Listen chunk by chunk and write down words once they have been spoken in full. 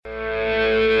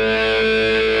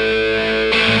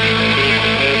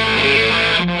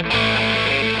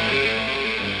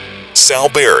Sal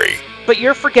Berry. But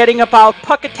you're forgetting about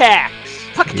Puck Attacks.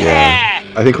 Puck Attack!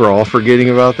 I think we're all forgetting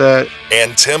about that.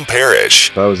 And Tim Parrish.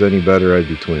 If I was any better, I'd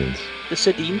be twins. The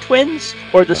Sedin twins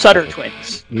or the Sutter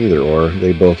twins? Either or.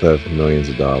 They both have millions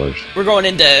of dollars. We're going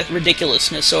into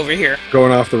ridiculousness over here.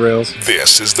 Going off the rails.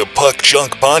 This is the Puck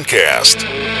Junk Podcast.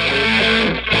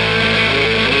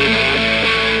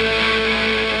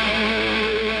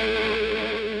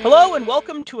 Hello and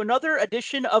welcome to another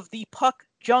edition of the Puck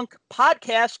Junk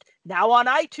Podcast, now on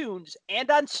iTunes and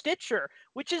on Stitcher,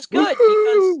 which is good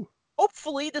because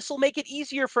hopefully this will make it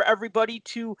easier for everybody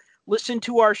to listen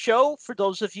to our show. For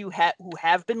those of you who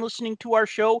have been listening to our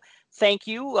show, thank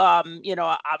you.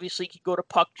 Obviously you could go to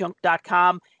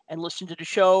puckjunk.com and listen to the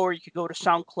show, or you could go to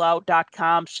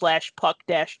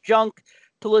soundcloud.com/puck-junk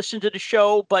to listen to the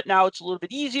show, but now it's a little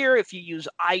bit easier if you use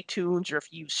iTunes or if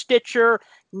you use Stitcher.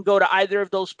 You can go to either of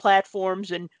those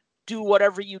platforms and do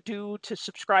whatever you do to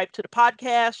subscribe to the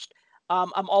podcast.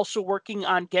 I'm also working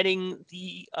on getting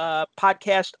the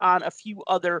podcast on a few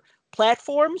other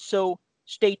platforms, so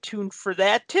stay tuned for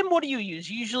that. Tim, what do you use?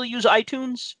 You usually use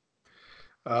iTunes?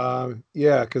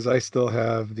 Yeah, because I still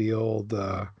have the old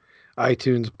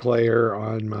iTunes player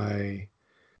on my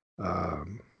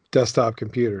desktop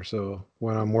computer, so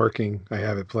when I'm working I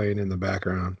have it playing in the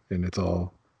background and it's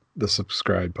all the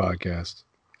subscribed podcasts.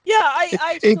 Yeah,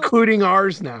 I including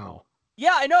ours now.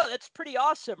 Yeah, I know, that's pretty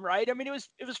awesome, right? I mean, it was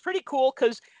pretty cool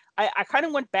because I kind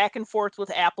of went back and forth with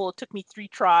Apple. It took me 3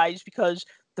 tries because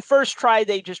the first try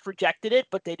they just rejected it,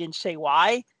 but they didn't say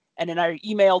why. And then I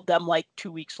emailed them like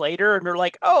 2 weeks later and they're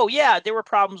like, "Oh yeah, there were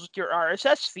problems with your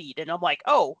RSS feed." And I'm like,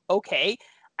 "Oh, okay.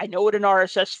 I know what an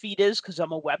RSS feed is because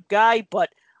I'm a web guy, but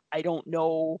I don't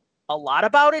know a lot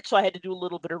about it." So I had to do a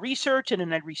little bit of research, and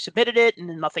then I resubmitted it, and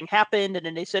then nothing happened. And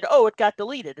then they said, "Oh, it got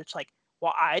deleted." It's like,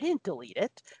 well, I didn't delete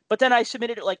it. But then I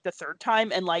submitted it like the third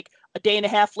time, and like a day and a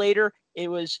half later, it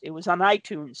was on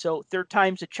iTunes. So third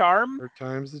time's a charm. Third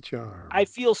time's the charm. I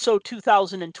feel so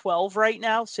 2012 right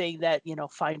now, saying that,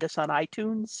 find us on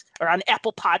iTunes or on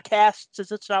Apple Podcasts,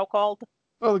 as it's now called.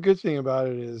 Well, the good thing about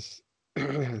it is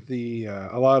a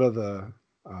lot of the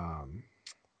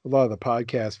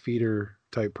podcast feeder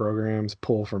type programs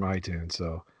pull from iTunes,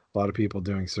 so a lot of people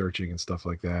doing searching and stuff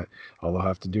like that. All they'll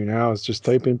have to do now is just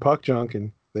type in Puck Junk,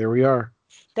 and there we are.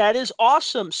 That is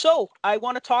awesome. So I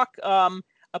want to talk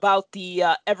about the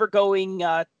ever-going,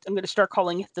 I'm going to start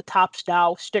calling it the Tops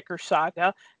Now sticker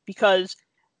saga, because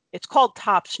it's called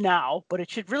Tops Now, but it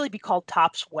should really be called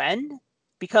Tops When,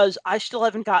 because I still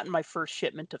haven't gotten my first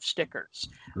shipment of stickers.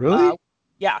 Really?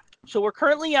 Yeah. So we're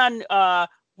currently on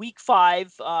week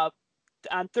 5.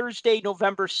 On Thursday,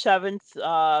 November 7th,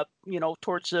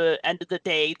 towards the end of the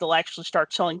day, they'll actually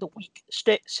start selling the week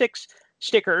 6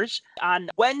 stickers. On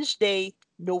Wednesday,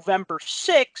 November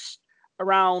 6th,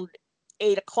 around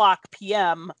 8 o'clock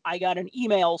p.m., I got an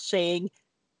email saying,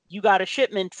 "You got a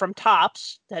shipment from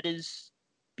Tops that is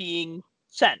being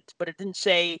sent," but it didn't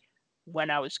say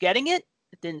when I was getting it.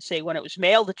 It didn't say when it was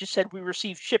mailed. It just said we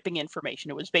received shipping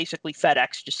information. It was basically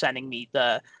FedEx just sending me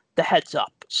the heads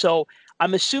up. So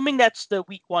I'm assuming that's the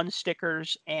week 1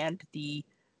 stickers and the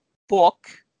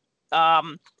book.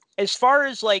 As far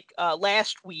as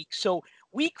last week, so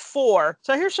week 4,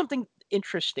 so here's something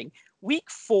interesting. Week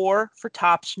 4 for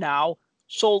Tops Now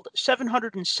sold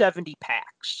 770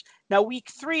 packs. Now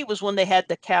week 3 was when they had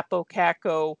the Capo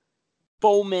Caco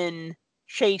Bowman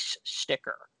Chase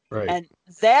sticker. Right. And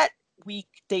that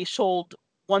week they sold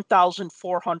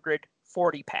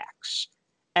 1,440 packs.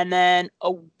 And then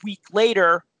a week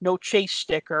later, no Chase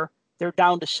sticker, they're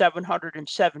down to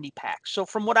 770 packs. So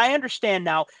from what I understand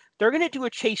now, they're going to do a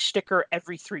Chase sticker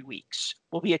every 3 weeks.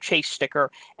 Will be a Chase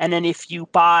sticker. And then if you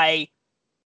buy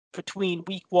between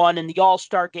week 1 and the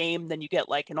All-Star game, then you get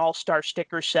like an All-Star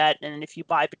sticker set. And if you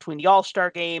buy between the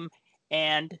All-Star game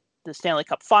and the Stanley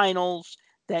Cup Finals,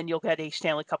 then you'll get a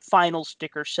Stanley Cup Finals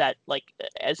sticker set, like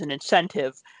as an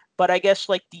incentive. But I guess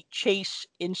like the Chase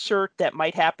insert that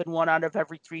might happen 1 out of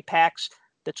every 3 packs,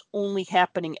 that's only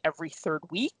happening every 3rd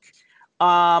week.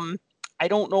 I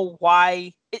don't know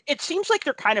why. It seems like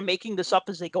they're kind of making this up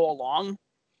as they go along,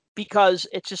 because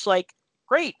it's just like,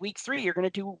 great, week 3, you're going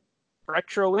to do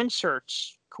retro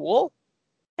inserts. Cool.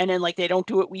 And then like they don't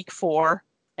do it week 4,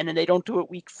 and then they don't do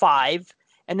it week 5.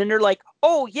 And then they're like,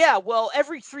 "Oh yeah, well,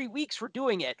 every 3 weeks we're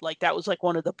doing it." Like that was like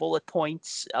one of the bullet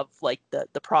points of like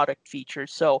the product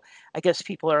features. So I guess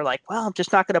people are like, "Well, I'm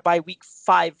just not going to buy week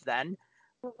 5 then."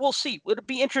 We'll see. It'll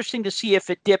be interesting to see if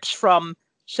it dips from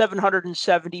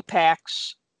 770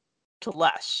 packs to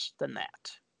less than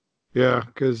that. Yeah,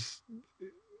 because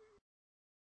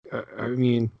I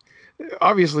mean,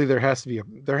 obviously there has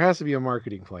to be a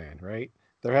marketing plan, right?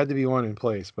 There had to be one in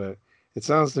place, but It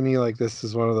sounds to me like this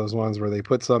is one of those ones where they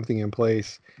put something in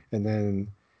place and then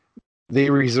they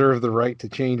reserve the right to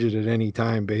change it at any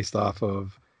time based off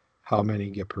of how many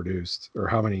get produced, or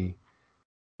how many,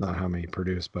 not how many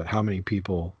produced, but how many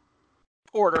people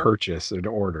Order. purchase and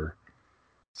order.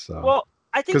 So, Well,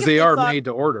 I think because if they are thought, made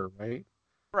to order, right?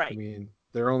 I right. mean,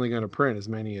 they're only going to print as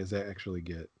many as they actually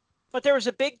get. But there was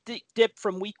a big dip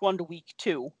from week 1 to week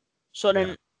 2. So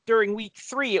then during week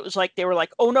 3, it was like they were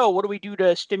like, "Oh no, what do we do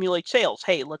to stimulate sales?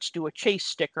 Hey, let's do a Chase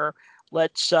sticker.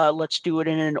 Let's do it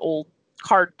in an old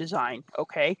card design."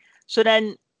 Okay. So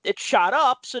then it shot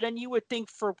up. So then you would think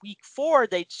for week 4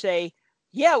 they'd say,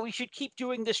 "Yeah, we should keep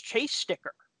doing this Chase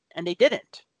sticker," and they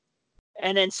didn't.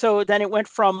 And then it went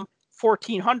from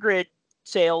 1,400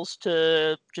 sales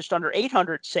to just under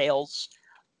 800 sales.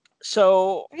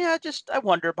 So yeah, I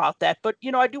wonder about that. But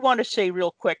I do want to say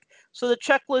real quick. So the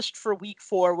checklist for week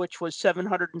 4, which was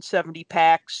 770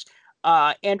 packs,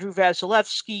 Andrew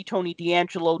Vasilevsky, Tony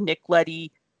DeAngelo, Nick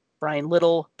Leddy, Brian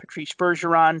Little, Patrice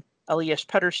Bergeron, Elias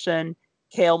Pettersson,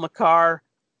 Cale Makar,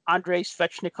 Andrei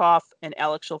Svechnikov, and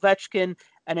Alex Ovechkin.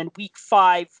 And then week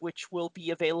 5, which will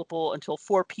be available until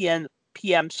 4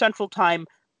 p.m. Central Time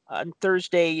on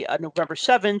Thursday, November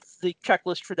 7th. The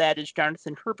checklist for that is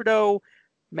Jonathan Huberdeau,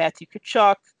 Matthew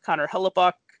Tkachuk, Connor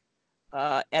Hellebuck,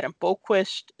 Adam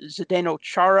Boqvist, Zdeno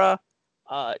Chara,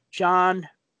 John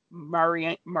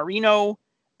Marino,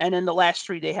 and then the last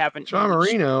 3 they haven't John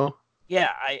used. Marino?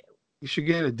 Yeah. You should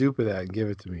get a dupe of that and give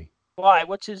it to me. Why?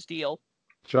 What's his deal?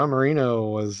 John Marino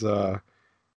was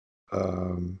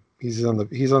he's on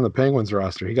the Penguins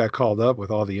roster. He got called up with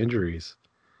all the injuries,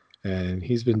 and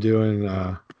he's been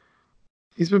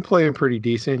playing pretty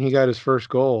decent. He got his first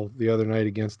goal the other night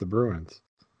against the Bruins.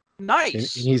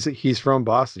 Nice. And he's from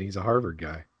Boston. He's a Harvard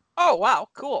guy. Oh wow,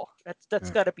 cool. That's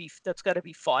gotta be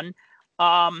fun.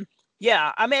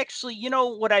 Yeah, I'm actually,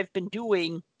 what I've been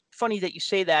doing. Funny that you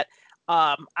say that.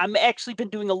 I'm actually been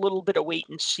doing a little bit of wait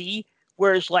and see.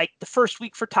 Whereas like the first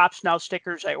week for Topps Now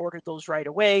stickers, I ordered those right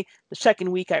away. The second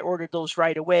week, I ordered those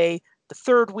right away. The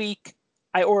third week,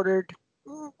 I ordered,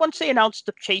 once they announced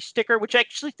the Chase sticker, which I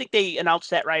actually think they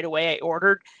announced that right away, I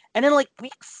ordered. And then like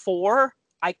week 4,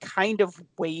 I kind of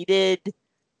waited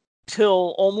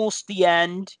till almost the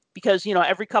end because,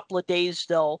 every couple of days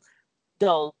they'll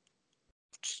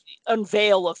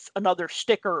unveil another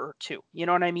sticker or 2. You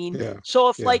know what I mean? Yeah. So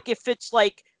if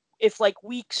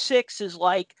week 6 is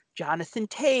like Jonathan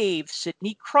Toews,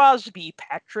 Sidney Crosby,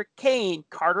 Patrick Kane,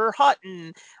 Carter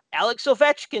Hutton, Alex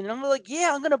Ovechkin, and I'm like,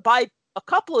 yeah, I'm gonna buy a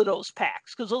couple of those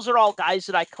packs because those are all guys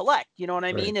that I collect. You know what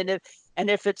I mean? And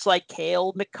if it's like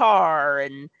Cale Makar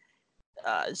and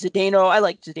Zdeno, I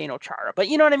like Zdeno Chara, but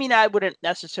you know what I mean? I wouldn't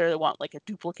necessarily want like a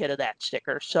duplicate of that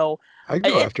sticker. So I'd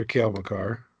go after Cale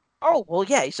Makar. Oh, well,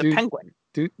 yeah, he's a Penguin.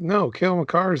 Dude, no, Cale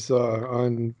Makar's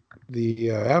on the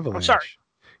Avalanche. I'm sorry.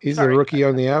 He's the rookie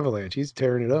on the Avalanche. He's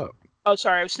tearing it up. Oh,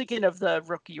 sorry. I was thinking of the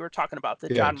rookie you were talking about,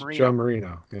 John Marino. John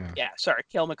Marino, yeah. Yeah, sorry,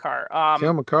 Cale Makar.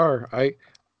 Cale Makar,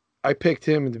 I picked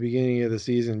him at the beginning of the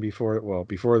season before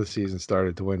the season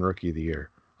started to win Rookie of the Year.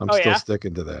 I'm still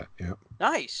sticking to that. Yeah.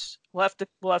 Nice. We'll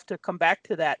have to come back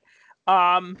to that.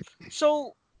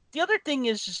 So the other thing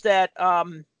is that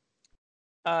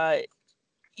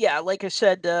like I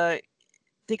said, they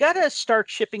gotta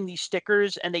start shipping these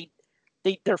stickers, and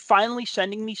they're finally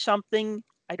sending me something.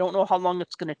 I don't know how long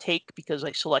it's gonna take because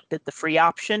I selected the free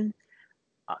option.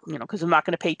 Because I'm not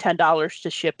gonna pay $10 to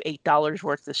ship $8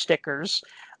 worth of stickers,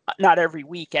 not every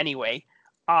week anyway.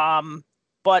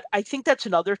 But I think that's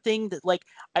another thing that, like,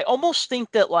 I almost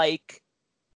think that like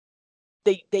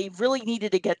they really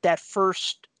needed to get that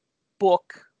first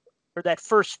book or that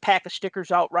first pack of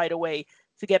stickers out right away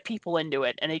to get people into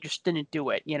it, and they just didn't do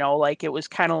it. Like it was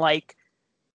kind of like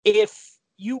if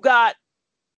you got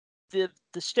the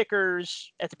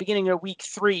stickers at the beginning of week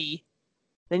 3,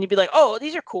 then you'd be like, oh,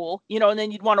 these are cool, and then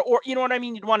you'd want to, you know what I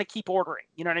mean? You'd want to keep ordering,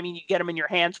 you know what I mean? You get them in your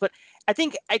hands. But I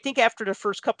think after the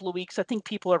first couple of weeks, I think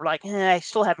people are like, I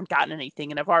still haven't gotten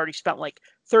anything, and I've already spent like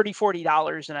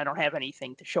 $30-$40 and I don't have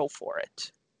anything to show for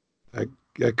it.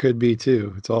 That could be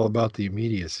too. It's all about the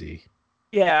immediacy.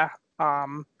 Yeah.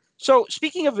 So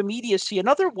speaking of immediacy,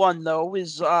 another one though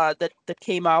is that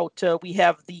came out. We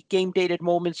have the game dated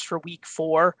moments for week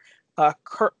 4.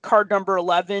 Card number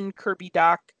 11, Kirby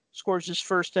Dach scores his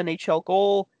first NHL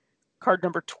goal. Card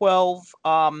number 12,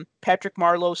 Patrick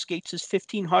Marleau skates his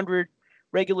 1,500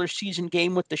 regular season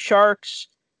game with the Sharks.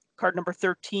 Card number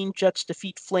 13, Jets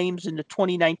defeat Flames in the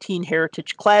 2019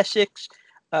 Heritage Classics.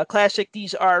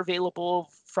 These are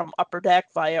available from Upper Deck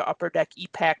via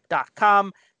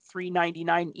upperdeckepack.com.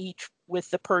 $3.99 each with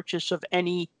the purchase of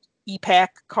any EPAC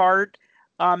card.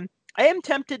 I am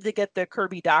tempted to get the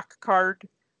Kirby Doc card,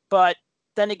 but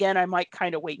then again, I might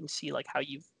kind of wait and see like how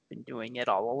you've been doing it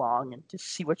all along and just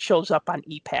see what shows up on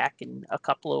EPAC in a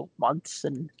couple of months,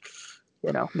 and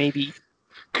maybe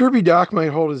Kirby Doc might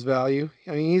hold his value.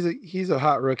 I mean, he's a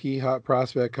hot rookie, hot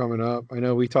prospect coming up. I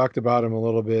know we talked about him a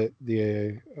little bit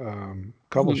the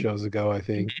couple shows ago, I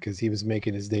think, because he was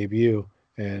making his debut,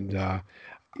 and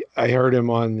I heard him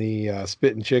on the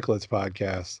Spit and Chicklets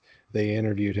podcast. They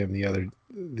interviewed him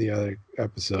the other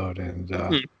episode,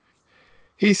 and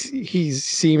he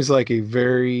seems like a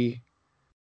very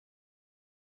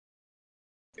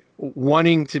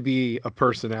wanting to be a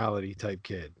personality type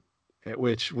kid,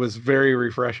 which was very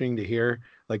refreshing to hear.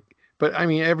 But I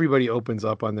mean, everybody opens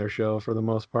up on their show for the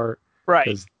most part,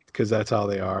 right? Because that's how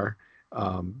they are.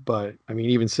 But I mean,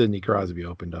 even Sidney Crosby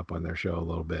opened up on their show a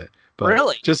little bit. But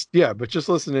really, just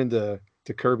listening to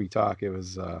Kirby talk, it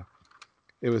was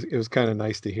kind of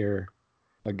nice to hear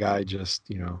a guy just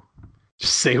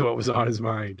say what was on his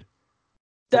mind.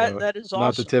 That is awesome.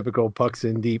 Not the typical pucks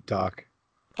in deep talk.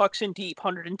 Pucks in deep,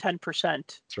 110%.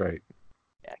 That's right.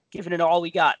 Yeah, giving it all we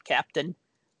got, Captain.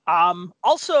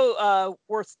 Also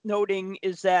worth noting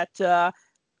is that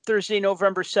Thursday,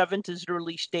 November 7th is the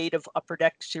release date of Upper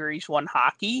Deck Series 1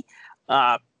 hockey.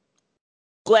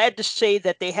 Glad to say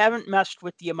that they haven't messed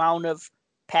with the amount of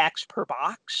packs per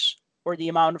box or the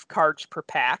amount of cards per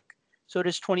pack. So it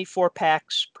is 24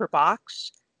 packs per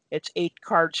box. It's 8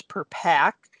 cards per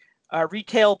pack.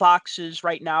 Retail boxes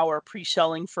right now are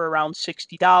pre-selling for around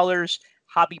 $60.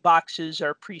 Hobby boxes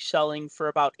are pre-selling for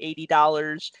about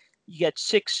 $80. You get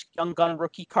 6 Young Gun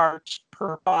rookie cards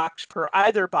per box, per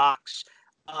either box.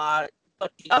 But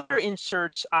the other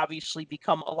inserts obviously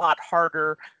become a lot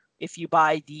harder if you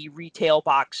buy the retail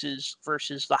boxes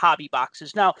versus the hobby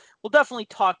boxes. Now, we'll definitely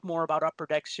talk more about Upper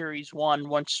Deck Series 1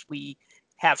 once we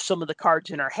have some of the cards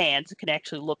in our hands and can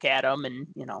actually look at them and,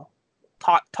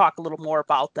 talk a little more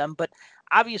about them. But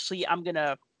obviously, I'm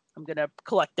gonna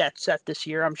collect that set this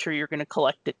year. I'm sure you're gonna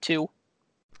collect it too.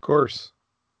 Of course.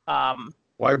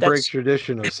 Why break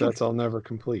tradition of sets I'll never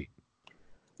complete?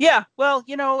 Yeah, well,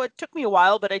 it took me a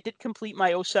while, but I did complete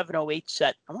my 07-08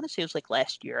 set. I want to say it was like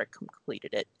last year I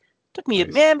completed it. Took me,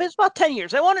 Nice. man, it's about 10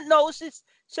 years. I want to know, it's this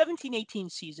 17-18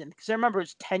 season, because I remember it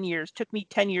was 10 years. It took me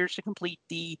 10 years to complete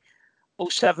the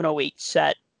 07-08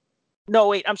 set. No,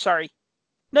 wait, I'm sorry.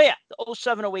 No, yeah, the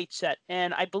 07-08 set.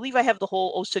 And I believe I have the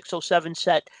whole 06-07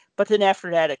 set, but then after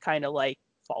that, it kind of like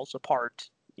falls apart,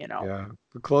 Yeah,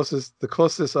 the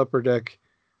closest Upper Deck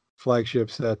flagship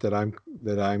set that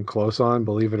I'm close on,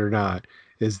 believe it or not,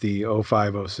 is the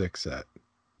 05-06 set.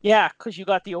 Yeah, because you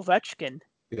got the Ovechkin.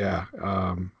 Yeah,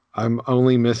 I'm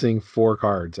only missing 4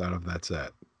 cards out of that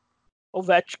set.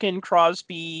 Ovechkin,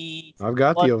 Crosby. I've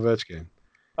got the Ovechkin.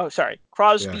 Oh, sorry.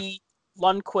 Crosby, yeah.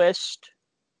 Lundqvist.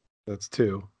 That's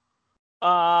 2.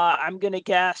 I'm going to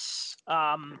guess,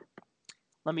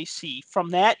 let me see. From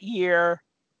that year,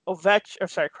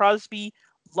 Crosby,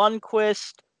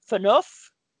 Lundqvist,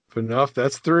 Phaneuf,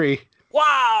 that's 3.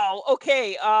 Wow.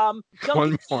 Okay.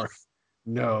 One more.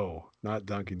 No, not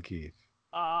Duncan Keith.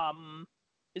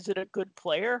 Is it a good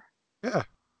player? Yeah.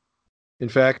 In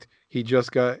fact, he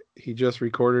just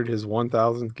recorded his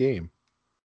 1,000th game.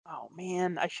 Oh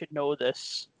man, I should know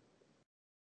this.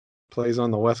 Plays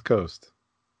on the West Coast.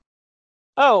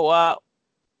 Oh,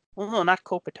 well, no, not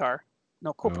Kopitar.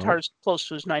 No, Kopitar's close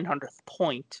to his 900th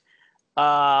point.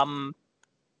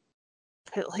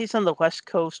 He's on the West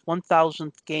Coast,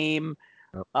 1,000th game.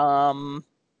 Yep. Come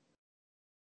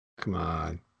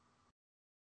on.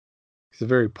 He's a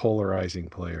very polarizing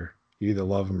player. You either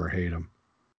love him or hate him.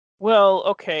 Well,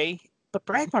 okay, but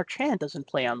Brad Marchand doesn't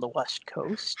play on the West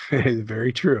Coast.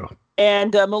 Very true.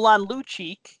 And Milan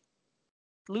Lucic,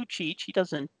 he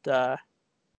doesn't. All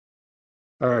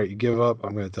right, you give up.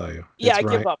 I'm going to tell you. Yeah, I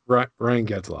give up. Ryan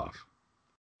Getzlaf.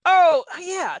 Oh,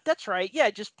 yeah, that's right. Yeah,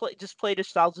 just played his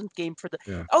 1,000th game for the.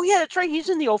 Yeah. Oh, yeah, that's right. He's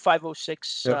in the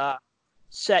 05-06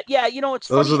 set. Yeah, it's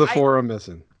those funny. Are the 4 I'm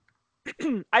missing.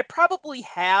 I probably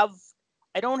have.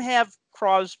 I don't have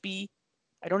Crosby.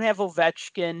 I don't have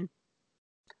Ovechkin.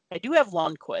 I do have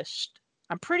Lundqvist.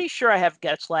 I'm pretty sure I have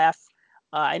Getzlaf.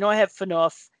 I know I have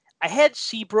Phaneuf. I had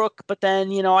Seabrook, but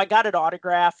then, I got it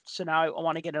autographed. So now I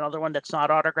want to get another one that's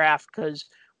not autographed because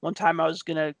one time I was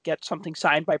going to get something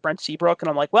signed by Brent Seabrook. And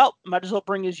I'm like, well, might as well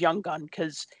bring his Young Gun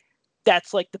because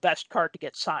that's like the best card to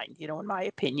get signed, in my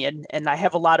opinion. And I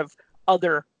have a lot of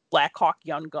other Blackhawk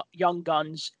Young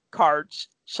Guns cards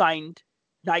signed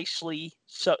nicely.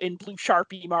 So in blue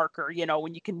Sharpie marker,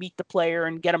 when you can meet the player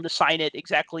and get them to sign it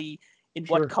exactly in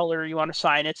what color you want to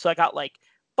sign it. So I got like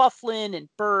Bufflin and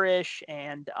Burish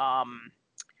and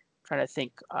trying to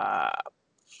think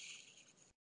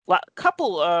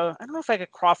couple. I don't know if I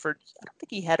got Crawford. I don't think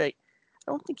he had a. I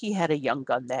don't think he had a young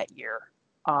gun that year.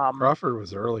 Crawford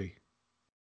was early.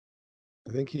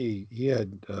 I think he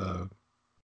had.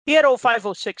 He had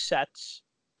 0506 sets.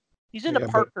 He's in the Yeah,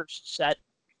 but- Parker's set.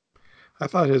 I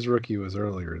thought his rookie was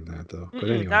earlier than that, though. But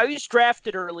anyway, Now he was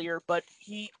drafted earlier, but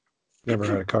he never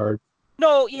had a card.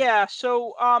 no, yeah.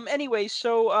 So anyway,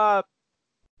 so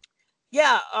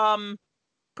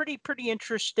pretty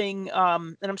interesting.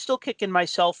 And I'm still kicking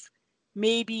myself.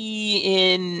 Maybe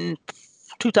in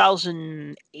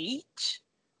 2008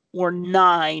 or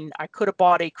 9, I could have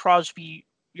bought a Crosby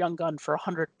Young Gun for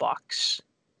 $100,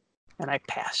 and I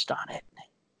passed on it.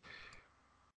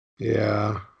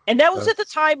 Yeah. And that was at the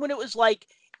time when it was like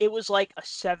a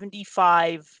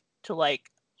 $75 to like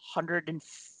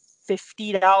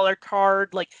 $150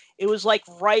 card. Like it was like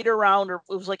right around, or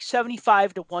it was like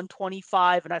 75 to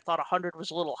 125, and I thought 100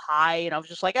 was a little high, and I was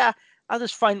just like, I'll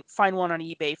just find one on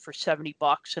eBay for $70,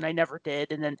 and I never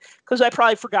did. And then because I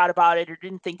probably forgot about it or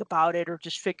didn't think about it or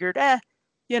just figured, Yeah,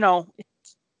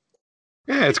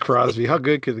 it's Crosby. How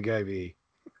good could the guy be?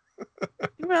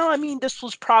 Well, I mean, this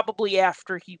was probably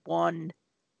after he won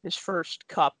his first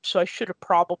cup, so I should have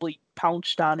probably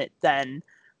pounced on it then.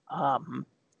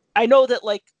 I know that,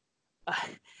 like,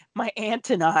 my aunt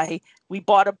and we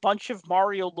bought a bunch of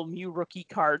Mario Lemieux rookie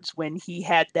cards when he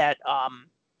had that,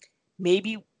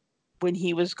 maybe when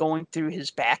he was going through his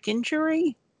back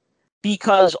injury,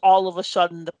 because all of a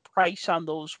sudden the price on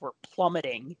those were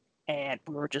plummeting, and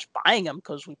we were just buying them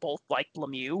because we both liked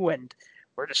Lemieux, and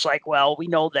we're just like, well, we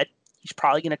know that he's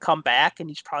probably going to come back and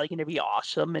he's probably going to be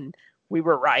awesome, and we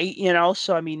were right,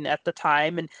 So, I mean, at the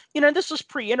time, and, this was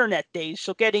pre-internet days,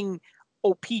 so getting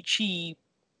OPC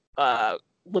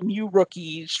Lemieux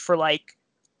rookies for like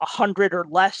 100 or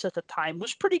less at the time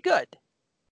was pretty good.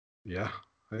 Yeah,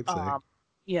 I'd say.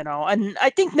 And I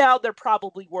think now they're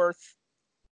probably worth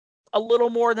a little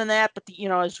more than that, but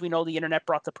as we know, the internet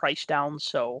brought the price down,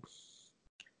 so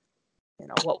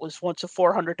what was once a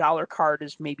 $400 card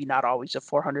is maybe not always a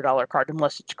 $400 card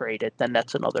unless it's graded. Then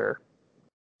that's another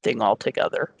thing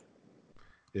altogether.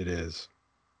 It is.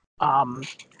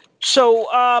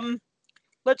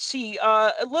 Let's see.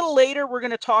 A little later, we're going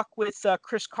to talk with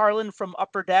Chris Carlin from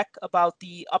Upper Deck about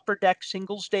the Upper Deck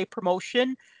Singles Day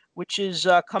promotion, which is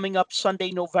coming up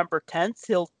Sunday, November 10th.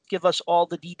 He'll give us all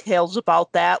the details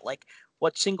about that, like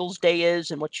what Singles Day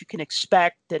is and what you can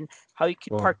expect and how you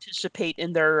can participate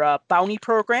in their bounty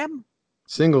program.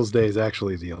 Singles Day is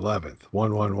actually the 11th,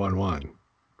 1111.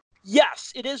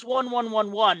 Yes, it is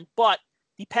 1111, but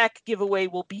the pack giveaway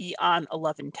will be on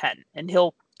 1110, and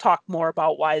he'll talk more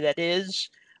about why that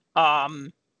is.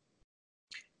 Another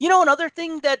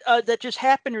thing that just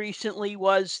happened recently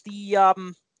was the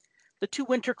two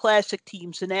Winter Classic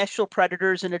teams, the Nashville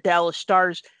Predators and the Dallas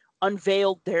Stars,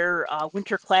 unveiled their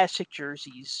Winter Classic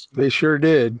jerseys. They sure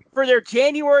did. For their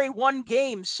January 1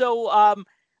 game. So,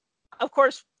 of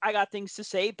course, I got things to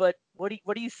say, but what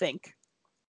do you think?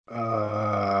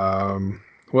 Well,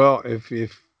 if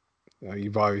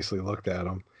you've obviously looked at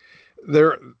them,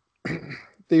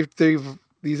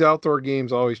 these outdoor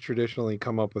games always traditionally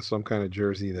come up with some kind of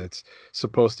jersey that's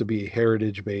supposed to be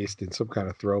heritage based and some kind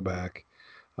of throwback.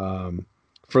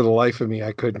 For the life of me,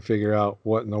 I couldn't figure out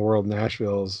what in the world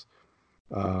Nashville's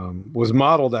was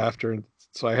modeled after,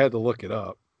 so I had to look it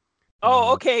up.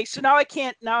 Oh, okay. So now I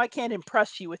can't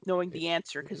impress you with knowing the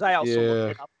answer because I also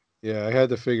looked it up. Yeah, I had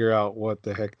to figure out what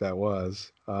the heck that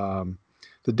was.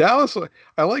 The Dallas,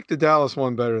 I like the Dallas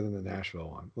one better than the Nashville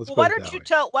one. Why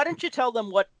don't you tell them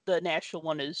what the Nashville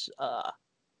one is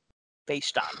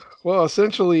based on? Well,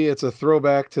 essentially, it's a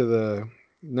throwback to the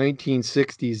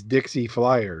 1960s Dixie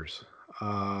Flyers.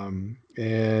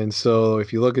 And so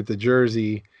if you look at the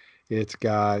jersey, it's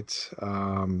got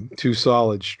two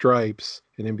solid stripes,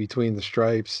 and in between the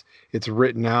stripes, it's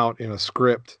written out in a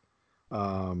script,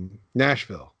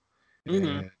 Nashville.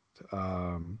 Mm-hmm.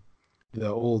 And the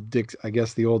old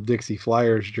Dixie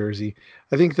Flyers jersey,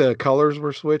 I think the colors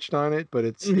were switched on it, but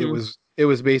it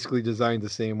was basically designed the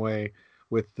same way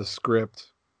with the script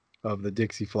of the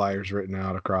Dixie Flyers written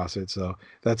out across it. So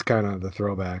that's kind of the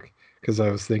throwback, because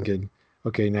I was thinking,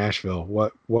 okay, Nashville,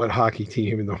 what hockey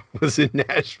team was in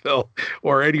Nashville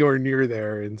or anywhere near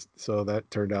there? And so that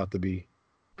turned out to be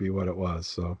what it was.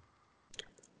 So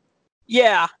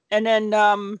yeah, and then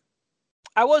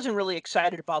I wasn't really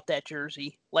excited about that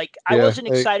jersey. Like, I wasn't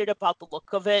excited about the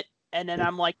look of it. And then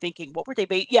I'm like thinking, what did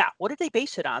they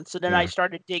base it on? So then I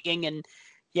started digging, and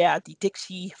the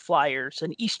Dixie Flyers,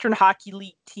 an Eastern Hockey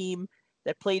League team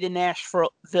that played in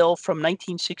Nashville from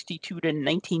 1962 to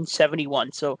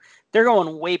 1971. So they're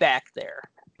going way back there.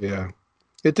 Yeah.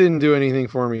 It didn't do anything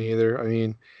for me either. I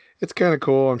mean, it's kind of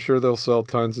cool. I'm sure they'll sell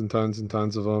tons and tons and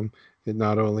tons of them, and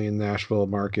not only in Nashville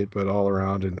market, but all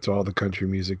around and to all the country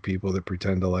music people that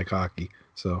pretend to like hockey.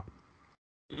 So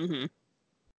Hmm.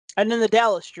 And then the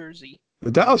Dallas jersey.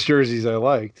 the Dallas jerseys I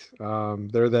liked.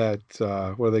 They're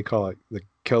that what do they call it? The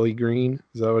Kelly green.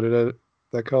 Is that what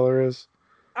that color is?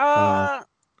 I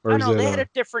Or don't is know. it They had a a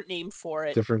different name for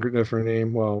it. different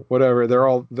name? Well, whatever. They're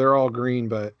all green,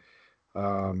 but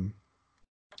um,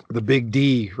 the big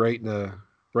D right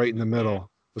in the middle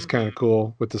was kind of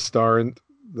cool with the star and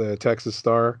the Texas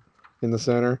star in the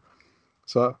center.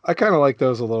 So I kind of like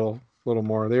those a little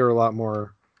more. They were a lot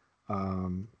more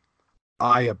um,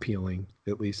 eye appealing,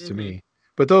 at least to me.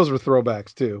 But those were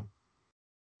throwbacks too.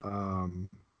 What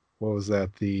was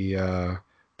that? The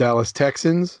Dallas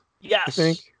Texans, I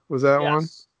think, Yes. was that one?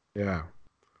 Yes. Yeah.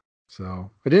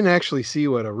 So I didn't actually see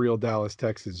what a real Dallas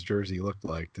Texans jersey looked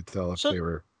like to tell if So they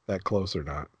were that close or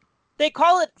not. they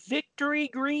call it Victory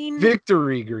Green.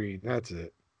 Victory green. That's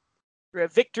it.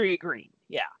 Victory Green.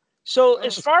 Yeah. So Oh.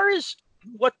 as far as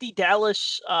what the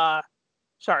Dallas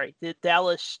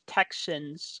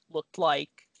Texans looked like,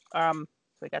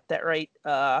 if I got that right.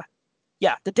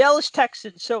 Yeah, the Dallas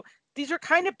Texans. So these are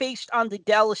kind of based on the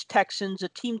Dallas Texans, a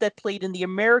team that played in the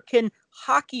American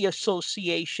Hockey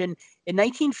Association in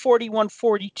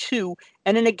 1941-42,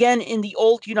 and then again in the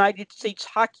old United States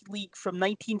Hockey League from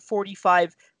 1945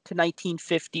 to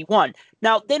 1951.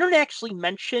 Now, they don't actually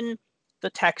mention the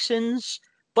Texans,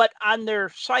 but on their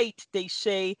site, they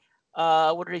say,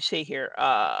 what do they say here?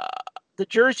 The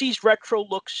jersey's retro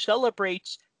look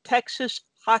celebrates Texas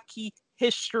hockey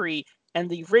history and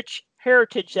the rich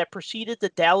heritage that preceded the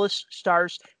Dallas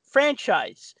Stars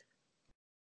franchise,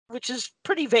 which is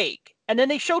pretty vague. And then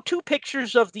they show two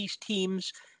pictures of these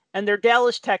teams, and they're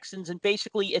Dallas Texans, and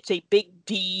basically it's a big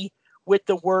D with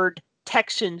the word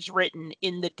Texans written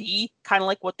in the D, kind of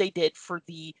like what they did for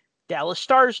the Dallas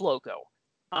Stars logo.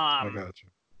 I got you.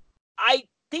 I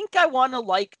think I want to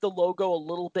like the logo a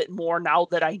little bit more now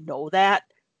that I know that,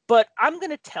 but I'm going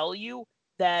to tell you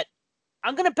that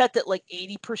I'm going to bet that like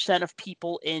 80% of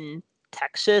people in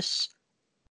Texas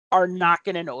are not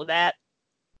going to know that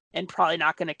and probably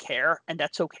not going to care, and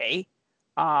that's okay.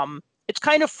 It's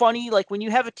kind of funny, like when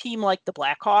you have a team like the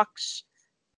Blackhawks,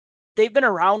 they've been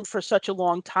around for such a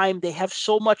long time. They have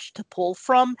so much to pull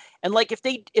from, and like if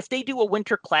they do a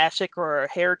Winter Classic or a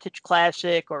Heritage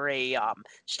Classic or a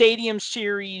Stadium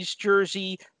Series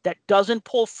jersey that doesn't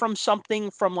pull from something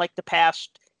from like the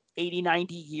past 80,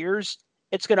 90 years,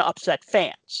 it's going to upset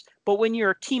fans. But when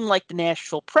you're a team like the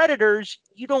Nashville Predators,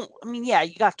 you don't, I mean, yeah,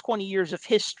 you got 20 years of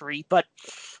history, but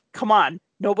come on,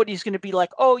 nobody's going to be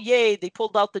like, oh, yay, they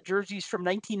pulled out the jerseys from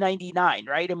 1999,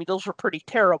 right? I mean, those were pretty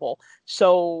terrible.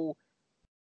 So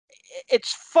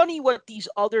it's funny what these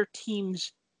other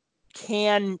teams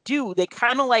can do. They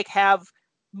kind of like have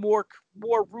more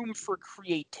room for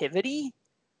creativity.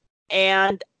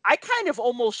 And I kind of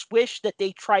almost wish that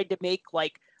they tried to make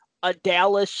like a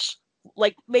Dallas,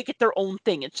 like make it their own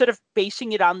thing instead of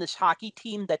basing it on this hockey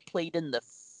team that played in the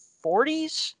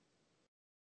 40s.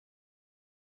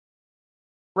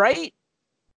 Right?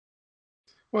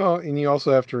 Well, and you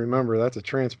also have to remember that's a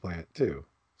transplant too.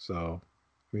 So,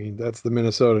 I mean, that's the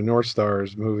Minnesota North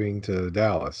Stars moving to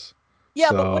Dallas. Yeah,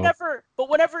 So, but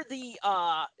whenever the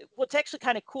what's actually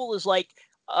kind of cool is like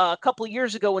a couple of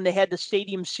years ago when they had the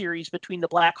Stadium Series between the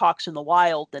Blackhawks and the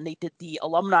Wild, and they did the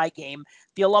alumni game.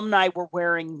 The alumni were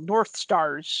wearing North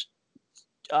Stars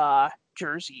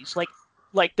jerseys,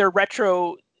 like their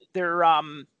retro, their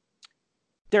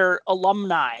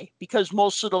alumni, because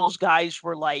most of those guys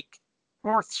were like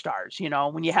North Stars. You know,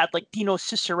 when you had like Dino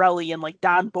Ciccarelli and like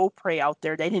Don Beaupre out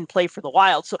there, they didn't play for the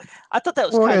Wild, so I thought that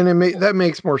was well, kind and of cool. that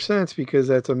makes more sense because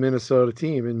that's a Minnesota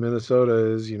team, and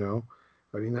Minnesota is,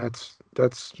 I mean, that's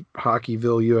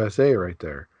Hockeyville, USA, right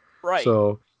there. Right.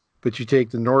 So, but you take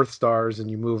the North Stars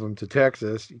and you move them to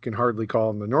Texas, you can hardly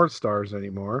call them the North Stars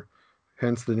anymore.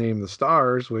 Hence the name the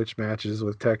Stars, which matches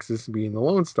with Texas being the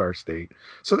Lone Star State.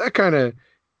 So that kind of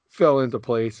fell into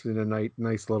place in a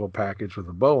nice little package with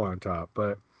a bow on top.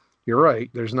 But you're right,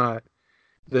 there's not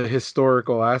the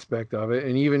historical aspect of it.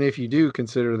 And even if you do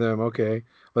consider them, okay,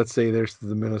 let's say there's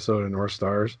the Minnesota North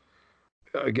Stars.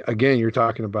 Again, you're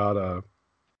talking about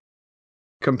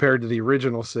compared to the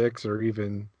original six, or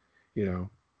even,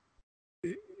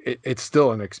 it's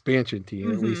still an expansion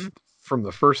team, at least from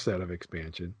the first set of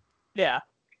expansion. Yeah.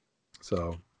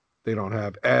 So they don't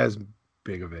have as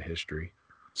big of a history.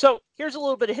 So here's a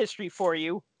little bit of history for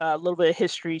you, a little bit of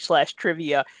history /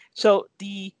 trivia. So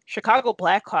the Chicago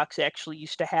Blackhawks actually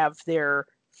used to have their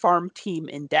farm team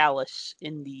in Dallas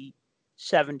in the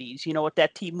 70s. You know what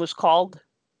that team was called?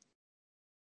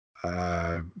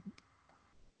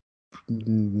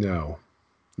 No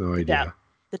idea.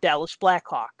 The Dallas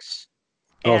Blackhawks.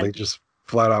 Oh, And they just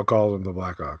flat out called them the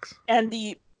Blackhawks. And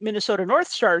the Minnesota North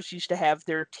Stars used to have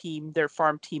their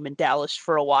farm team in Dallas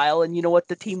for a while. And you know what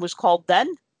the team was called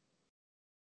then?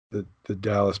 The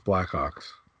Dallas Blackhawks.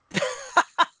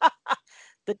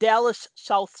 The Dallas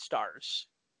South Stars.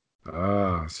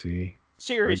 Ah, see.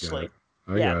 Seriously.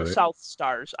 I got it. South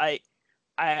Stars. I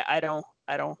don't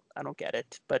get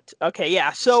it. But okay,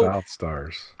 yeah. So South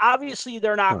Stars. Obviously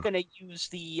they're not going to use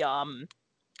the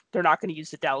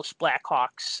Dallas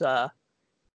Blackhawks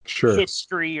sure.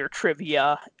 history or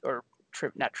trivia or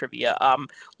not trivia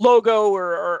logo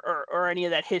or any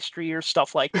of that history or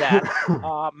stuff like that.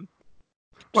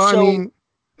 Well, I mean,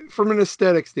 from an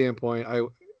aesthetic standpoint,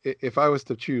 if I was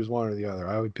to choose one or the other,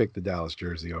 I would pick the Dallas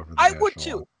jersey over the I would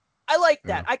Nashville too. one. I like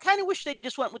that. Yeah. I kind of wish they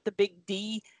just went with the big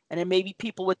D, and then maybe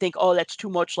people would think, oh, that's too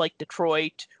much like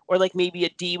Detroit, or like maybe a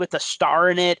D with a star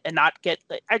in it and not get.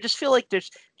 I just feel like there's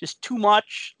just too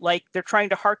much. Like they're trying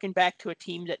to harken back to a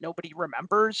team that nobody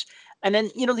remembers. And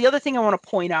then, the other thing I want to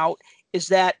point out is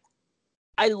that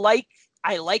I like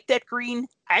that green.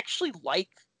 I actually like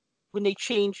when they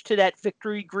change to that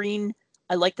victory green.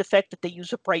 I like the fact that they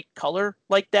use a bright color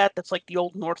like that. That's like the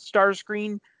old North Stars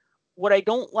green. What I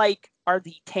don't like are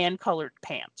the tan colored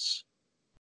pants.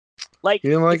 Like,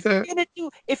 you didn't like that?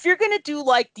 If you're gonna do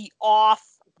like the off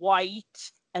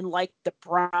white and like the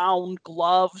brown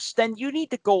gloves, then you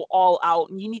need to go all out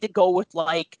and you need to go with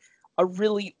like a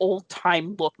really old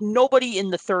time look. Nobody in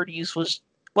the 30s was.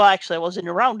 Well, actually, I wasn't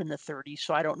around in the 30s,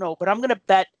 so I don't know. But I'm gonna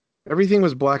bet everything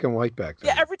was black and white back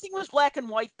then. Yeah, everything was black and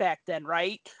white back then,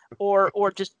 right? Or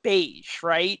just beige,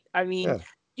 right? I mean,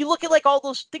 you look at like all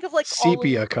those. Think of like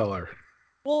sepia color.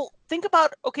 Well, think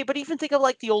about but even think of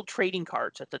like the old trading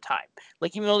cards at the time.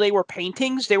 Like, even though they were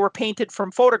paintings, they were painted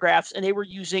from photographs, and they were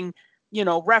using,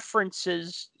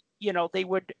 references. They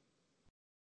would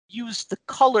use the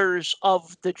colors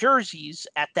of the jerseys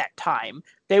at that time.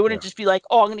 They wouldn't just be like,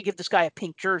 oh, I'm going to give this guy a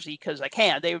pink jersey because I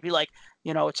can. They would be like,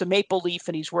 it's a maple leaf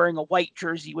and he's wearing a white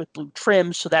jersey with blue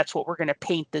trim, so that's what we're going to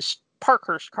paint this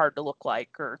Parkhurst card to look like,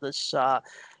 or this,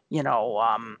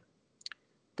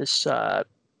 this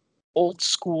old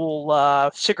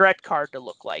school cigarette card to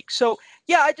look like. So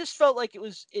yeah, I just felt like it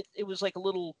was like a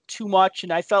little too much,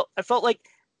 and I felt like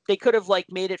they could have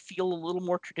like made it feel a little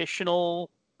more traditional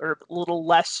or a little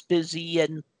less busy,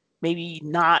 and maybe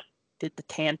not did the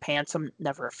tan pants. I'm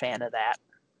never a fan of that.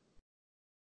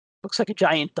 Looks like a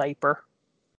giant diaper.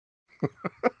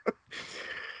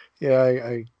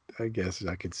 Yeah, I guess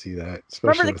I could see that,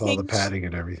 especially with all the padding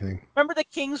and everything. Remember the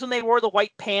Kings when they wore the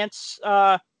white pants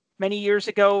many years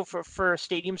ago for a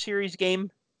Stadium Series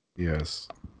game? Yes.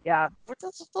 Yeah, but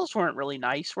those weren't really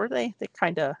nice, were they? They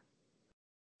kind of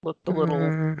looked a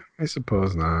little... I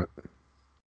suppose not.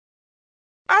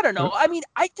 I don't know. I mean,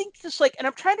 I think just like, and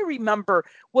I'm trying to remember,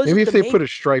 maybe if they put a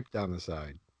stripe down the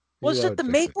side. Was it the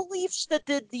Maple Leafs that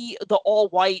did the all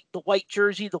white, the white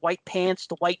jersey, the white pants,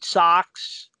 the white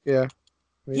socks? Yeah.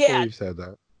 Maple Leafs had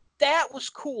that. That was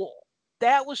cool.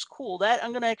 That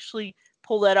I'm gonna actually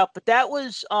pull that up. But that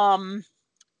was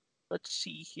let's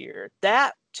see here.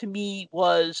 That to me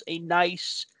was a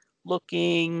nice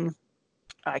looking,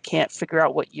 I can't figure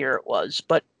out what year it was,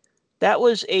 but that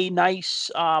was a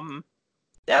nice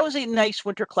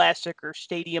Winter Classic or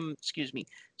Stadium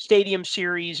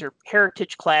Series or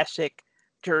Heritage Classic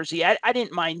jersey. I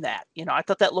didn't mind that. I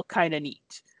thought that looked kind of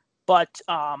neat. But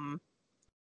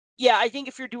yeah, I think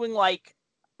if you're doing like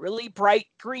really bright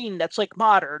green, that's like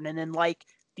modern, and then like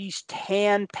these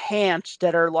tan pants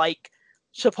that are like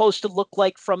supposed to look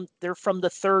like they're from the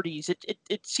 30s,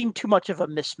 it seemed too much of a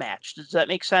mismatch. Does that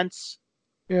make sense?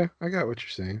 Yeah, I got what you're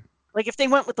saying. Like if they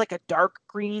went with like a dark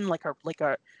green, like a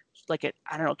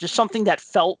I don't know, just something that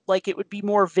felt like it would be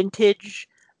more vintage,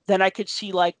 then I could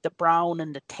see like the brown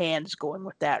and the tans going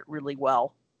with that really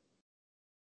well.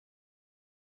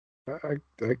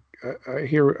 I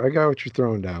hear. I got what you're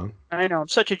throwing down. I know I'm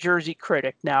such a jersey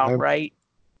critic now, right?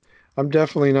 I'm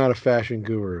definitely not a fashion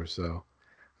guru, so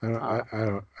I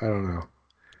don't know.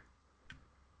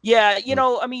 Yeah,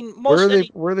 I mean, where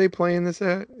are they playing this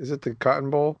at? Is it the Cotton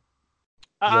Bowl?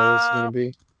 Is that what it's going to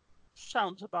be?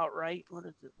 Sounds about right. What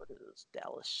does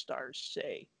Dallas Stars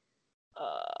say?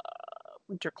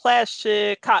 Winter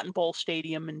Classic, Cotton Bowl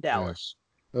Stadium in Dallas.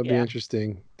 That'll be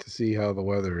interesting to see how the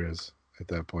weather is at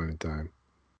that point in time.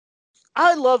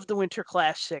 I love the Winter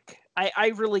Classic.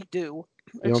 I really do.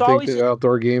 You don't think the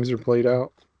outdoor games are played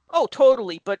out? Oh,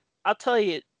 totally. But I'll tell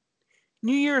you,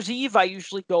 New Year's Eve, I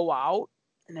usually go out.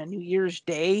 And then New Year's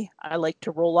Day, I like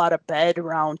to roll out of bed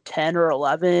around 10 or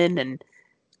 11 and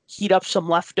heat up some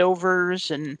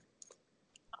leftovers and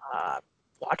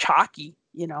watch hockey.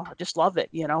 I just love it.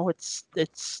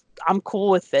 I'm cool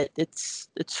with it.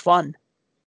 It's fun.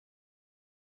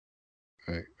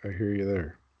 I hear you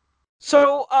there.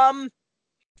 So,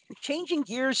 changing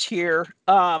gears here,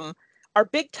 our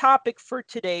big topic for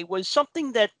today was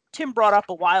something that Tim brought up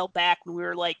a while back when we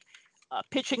were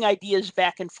pitching ideas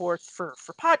back and forth for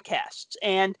podcasts.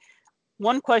 And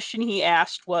one question he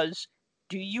asked was,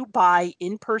 do you buy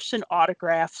in-person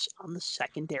autographs on the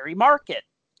secondary market?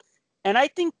 And I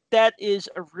think that is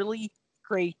a really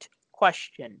great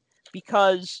question,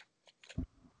 because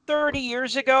 30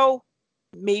 years ago,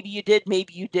 maybe you did,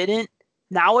 maybe you didn't.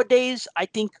 Nowadays, I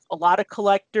think a lot of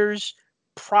collectors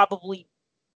probably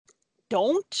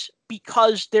don't,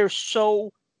 because there's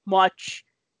so much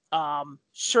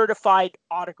certified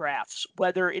autographs,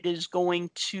 whether it is going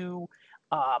to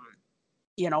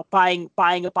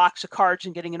buying a box of cards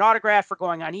and getting an autograph, or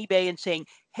going on eBay and saying,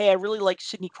 hey, I really like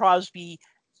Sidney Crosby.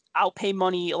 I'll pay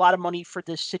a lot of money for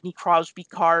this Sidney Crosby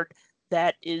card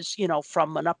that is,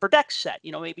 from an Upper Deck set,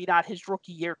 maybe not his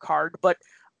rookie year card, but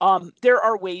there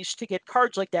are ways to get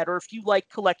cards like that. Or if you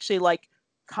collect, say, like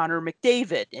Connor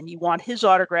McDavid, and you want his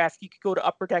autograph, you could go to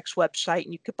Upper Deck's website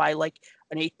and you could buy like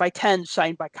an 8x10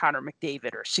 signed by Connor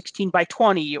McDavid, or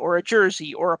 16x20, or a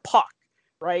jersey, or a puck,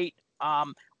 right?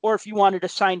 Or if you wanted a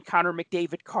signed Connor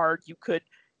McDavid card, you could,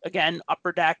 again,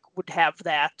 Upper Deck would have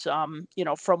that,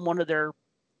 from one of their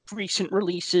recent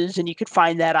releases, and you could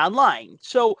find that online.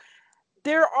 So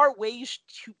there are ways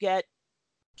to get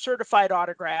certified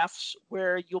autographs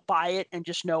where you'll buy it and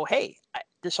just know, hey,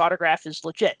 this autograph is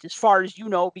legit, as far as you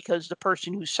know, because the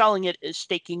person who's selling it is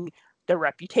staking their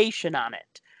reputation on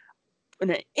it.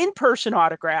 An in-person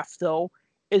autograph, though,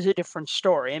 is a different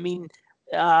story. I mean,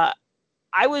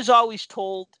 I was always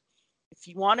told, if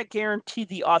you want to guarantee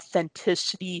the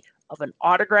authenticity of an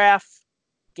autograph,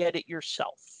 get it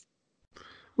yourself.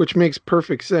 Which makes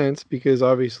perfect sense, because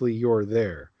obviously you're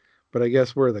there. But I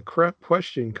guess where the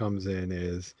question comes in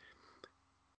is,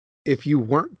 if you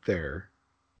weren't there,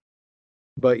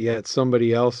 but yet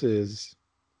somebody else is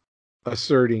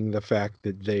asserting the fact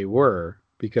that they were,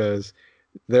 because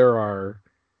there are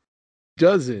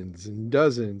dozens and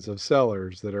dozens of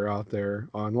sellers that are out there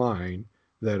online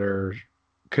that are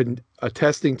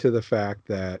attesting to the fact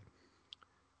that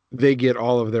they get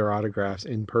all of their autographs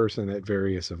in person at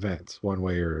various events, one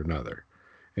way or another.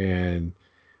 And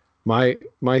my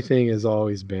thing has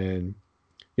always been,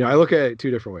 I look at it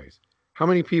two different ways. How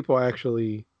many people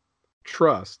actually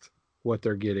trust what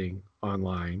they're getting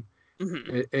online?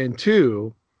 Mm-hmm. And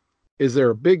two, is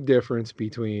there a big difference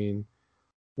between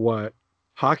what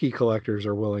hockey collectors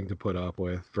are willing to put up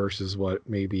with versus what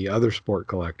maybe other sport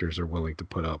collectors are willing to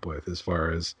put up with, as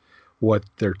far as what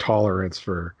their tolerance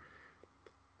for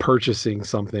purchasing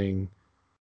something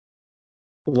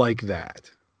like that,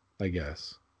 I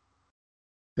guess.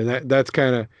 And that's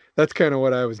kind of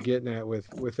what I was getting at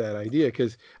with that idea.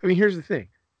 Because, I mean, here's the thing.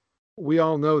 We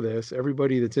all know this.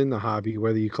 Everybody that's in the hobby,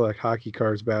 whether you collect hockey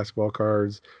cards, basketball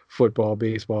cards, football,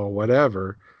 baseball,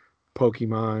 whatever,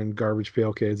 Pokemon, Garbage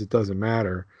Pail Kids, it doesn't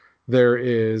matter. There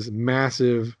is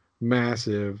massive,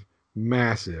 massive,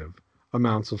 massive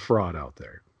amounts of fraud out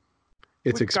there.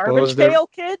 It's with exposed. Garbage Pail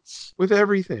Kids? With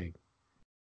everything.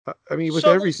 I mean, with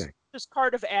so everything. This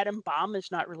card of Adam Baum is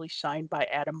not really signed by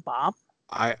Adam Baum.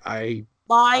 I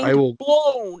Mind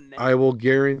blown. I will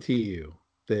guarantee you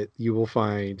that you will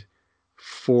find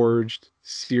forged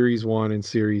Series 1 and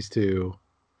Series 2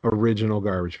 original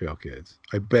Garbage Pail Kids.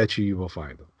 I bet you will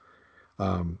find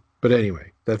them. But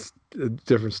anyway, that's a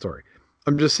different story.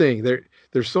 I'm just saying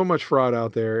there's so much fraud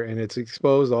out there, and it's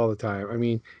exposed all the time. I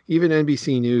mean, even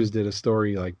NBC News did a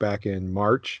story like back in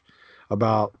March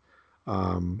about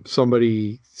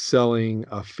somebody selling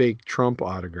a fake Trump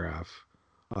autograph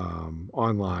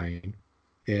online,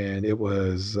 and it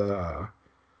was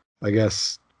I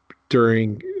guess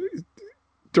during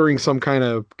some kind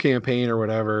of campaign or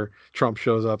whatever. Trump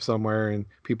shows up somewhere and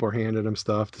people are handing him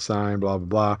stuff to sign, blah blah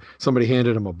blah. Somebody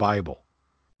handed him a Bible,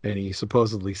 and he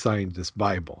supposedly signed this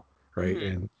Bible, right?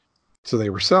 Mm-hmm. And so they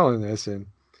were selling this, and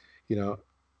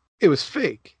it was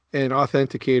fake. And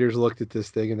authenticators looked at this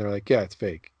thing and they're like, yeah, it's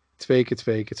fake. It's fake, it's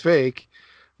fake, it's fake.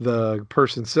 The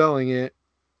person selling it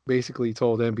basically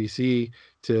told NBC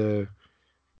to,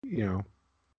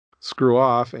 screw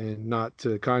off and not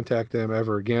to contact them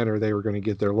ever again, or they were going to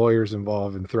get their lawyers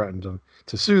involved and threatened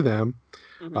to sue them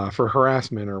for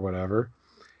harassment or whatever.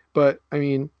 But, I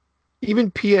mean,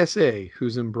 even PSA,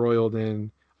 who's embroiled in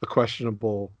a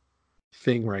questionable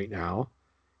thing right now,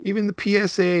 even the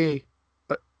PSA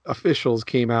officials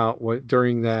came out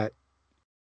during that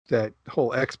that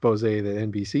whole expose that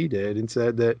NBC did and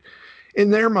said that in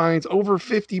their minds, over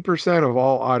 50% of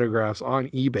all autographs on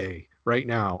eBay right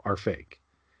now are fake.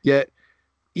 Yet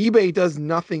eBay does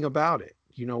nothing about it.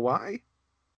 You know why?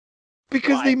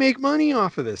 Because Why? they make money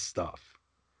off of this stuff.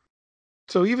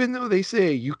 So even though they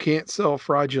say you can't sell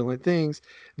fraudulent things,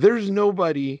 there's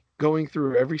nobody going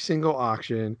through every single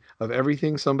auction of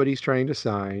everything somebody's trying to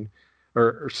sign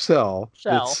or sell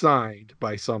that's signed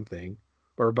by something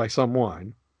or by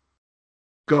someone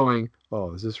going,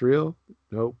 oh, is this real?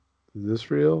 Nope. Is this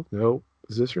real? Nope.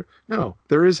 Is this real? No,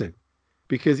 there isn't.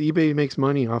 Because eBay makes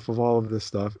money off of all of this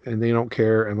stuff and they don't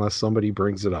care unless somebody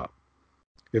brings it up.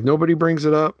 If nobody brings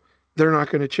it up, they're not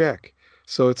going to check.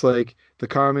 So it's like the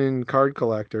common card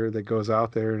collector that goes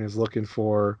out there and is looking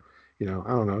for, I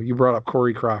don't know, you brought up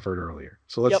Corey Crawford earlier.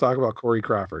 So let's talk about Corey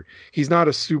Crawford. He's not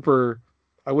a super,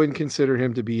 I wouldn't consider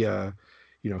him to be a,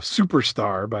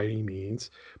 superstar by any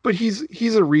means, but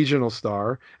he's a regional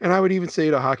star. And I would even say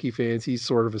to hockey fans, he's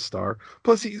sort of a star.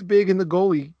 Plus he's big in the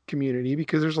goalie community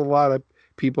because there's a lot of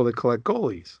people that collect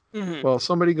goalies. Mm-hmm. Well,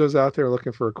 somebody goes out there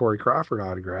looking for a Corey Crawford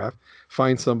autograph,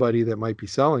 finds somebody that might be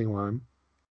selling one.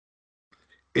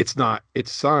 It's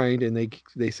signed and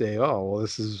they say, oh, well,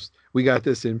 we got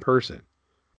this in person.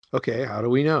 Okay. How do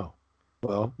we know?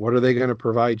 Well, what are they going to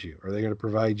provide you? Are they going to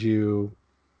provide you,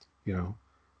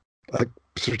 a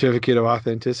certificate of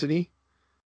authenticity?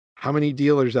 How many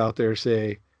dealers out there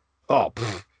say, oh,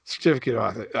 certificate of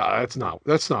authenticity,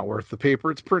 that's not worth the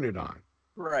paper it's printed on.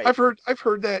 Right. I've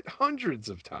heard that hundreds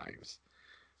of times.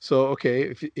 So,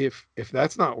 okay, if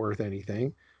that's not worth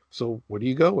anything, so what do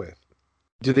you go with?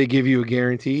 Do they give you a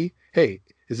guarantee? Hey,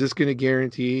 is this going to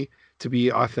guarantee to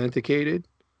be authenticated?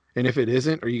 And if it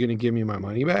isn't, are you going to give me my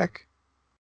money back?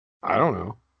 I don't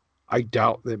know. I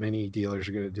doubt that many dealers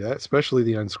are going to do that, especially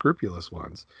the unscrupulous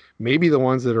ones. Maybe the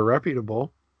ones that are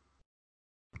reputable,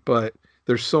 but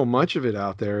there's so much of it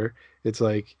out there. It's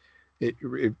like,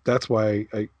 that's why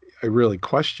I really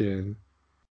question,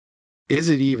 is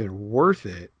it even worth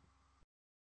it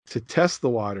to test the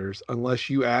waters unless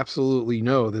you absolutely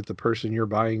know that the person you're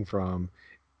buying from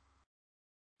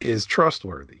is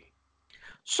trustworthy?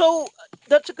 So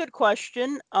that's a good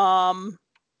question.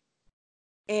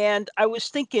 And I was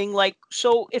thinking,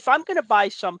 so if I'm going to buy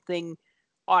something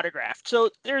autographed, so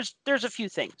there's a few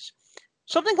things.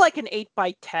 Something like an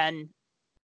 8x10,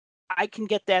 I can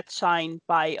get that signed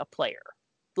by a player.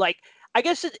 I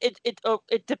guess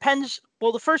it depends.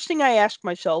 Well, the first thing I ask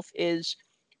myself is,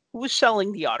 who is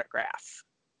selling the autograph?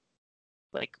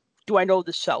 Do I know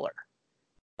the seller?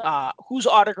 Whose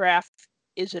autograph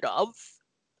is it of?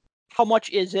 How much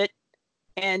is it?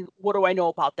 And what do I know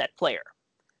about that player?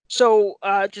 So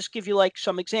just give you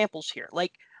some examples here.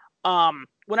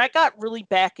 When I got really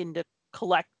back into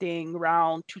collecting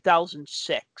around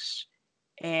 2006,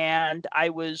 and I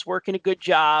was working a good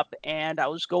job and I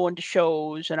was going to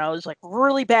shows and I was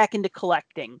really back into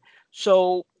collecting.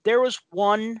 So there was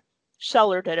one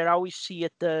seller that I'd always see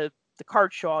at the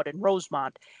card show out in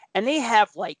Rosemont, and they have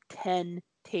 10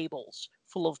 tables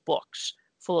full of books,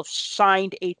 full of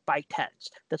signed 8x10s.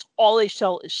 That's all they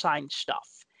sell is signed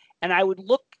stuff. And I would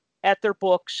look at their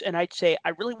books and I'd say, I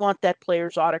really want that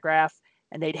player's autograph.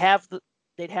 And they'd have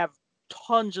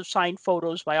tons of signed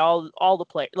photos by all the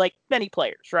players, many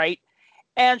players, right?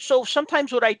 And so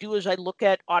sometimes what I do is I look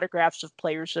at autographs of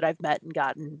players that I've met and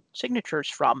gotten signatures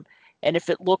from. And if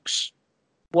it looks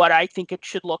what I think it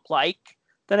should look like,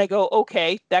 then I go,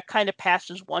 okay, that kind of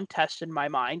passes one test in my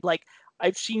mind.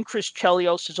 I've seen Chris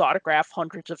Chelios' autograph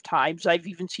hundreds of times. I've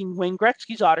even seen Wayne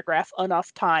Gretzky's autograph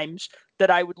enough times that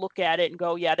I would look at it and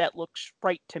go, yeah, that looks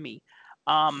right to me.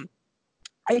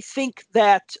 I think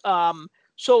that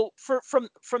so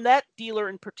from that dealer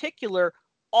in particular,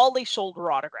 all they sold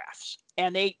were autographs,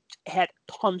 and they had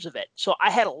tons of it. So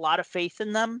I had a lot of faith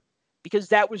in them because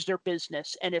that was their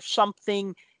business. And if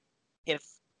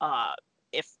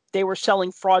they were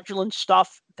selling fraudulent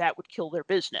stuff, that would kill their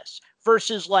business.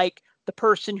 Versus the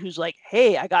person who's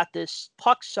hey, I got this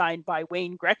puck signed by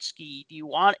Wayne Gretzky. Do you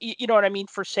want, you know what I mean,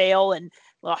 for sale? And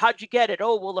well, how'd you get it?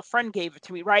 Oh, well, a friend gave it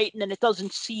to me, right? And then it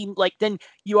doesn't seem then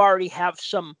you already have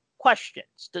some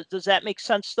questions. Does that make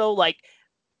sense though?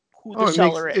 Who the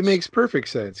seller is? It makes perfect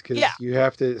sense because you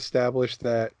have to establish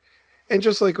that. And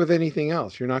just like with anything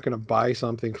else, you're not going to buy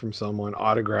something from someone,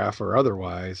 autograph or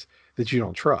otherwise, that you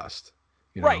don't trust.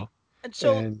 Right. Know? And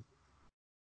so,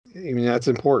 that's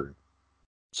important.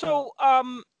 So,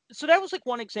 so that was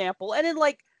one example. And then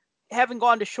having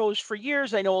gone to shows for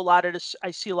years, I know a lot of this,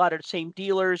 I see a lot of the same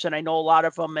dealers and I know a lot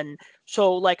of them. And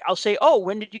so I'll say, oh,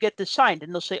 when did you get this signed?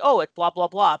 And they'll say, oh, at blah, blah,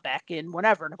 blah back in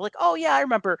whenever. And I'm oh yeah, I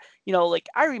remember,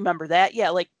 I remember that.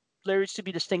 Yeah. there used to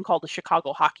be this thing called the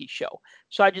Chicago Hockey Show.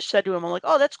 So I just said to him, I'm like,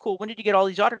 oh, that's cool. When did you get all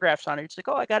these autographs on it? It's like,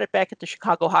 oh, I got it back at the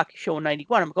Chicago Hockey Show in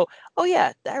 91. I'm like, oh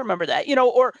yeah, I remember that,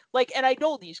 or like, and I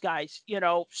know these guys,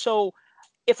 so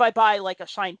if I buy like a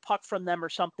signed puck from them or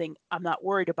something, I'm not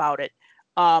worried about it.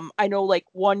 I know like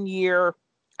one year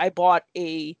I bought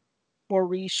a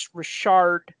Maurice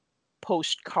Richard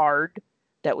postcard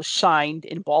that was signed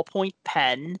in ballpoint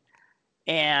pen,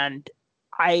 and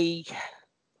I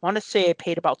want to say I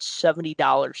paid about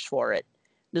 $70 for it.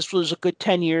 This was a good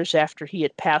 10 years after he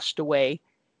had passed away.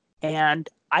 And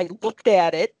I looked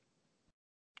at it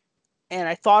and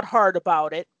I thought hard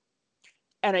about it.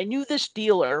 And I knew this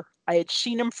dealer. I had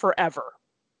seen him forever.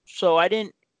 So I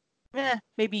didn't,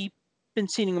 maybe been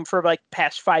seeing him for like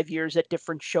past 5 years at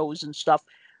different shows and stuff.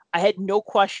 I had no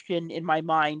question in my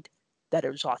mind that it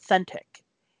was authentic.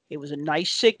 It was a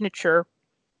nice signature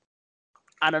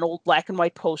on an old black and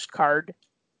white postcard,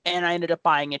 and I ended up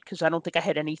buying it because I don't think I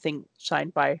had anything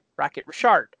signed by Rocket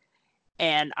Richard.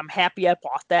 And I'm happy I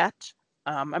bought that.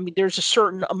 There's a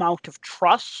certain amount of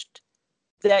trust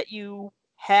that you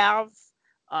have.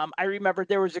 I remember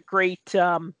there was a great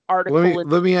article.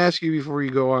 Let me ask you before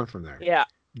you go on from there. Yeah.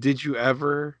 Did you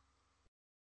ever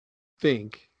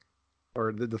think,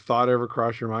 or did the thought ever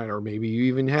cross your mind, or maybe you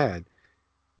even had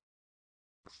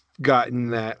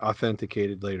gotten that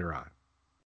authenticated later on?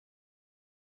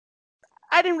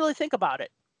 I didn't really think about it.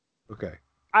 Okay.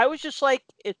 I was just like,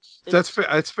 that's fair.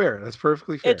 That's fair. That's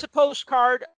perfectly fair. It's a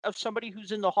postcard of somebody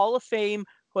who's in the Hall of Fame,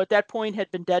 who at that point had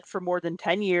been dead for more than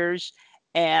 10 years.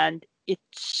 And it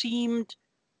seemed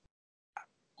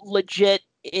legit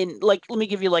in, like, let me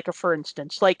give you like a for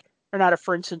instance, like, or not a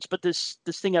for instance, but this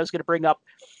thing I was going to bring up.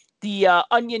 The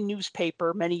Onion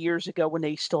newspaper many years ago, when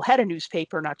they still had a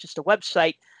newspaper, not just a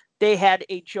website, they had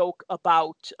a joke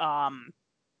about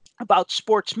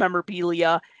sports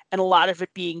memorabilia and a lot of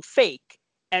it being fake.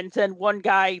 And then one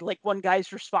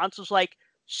guy's response was like,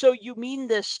 so you mean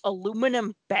this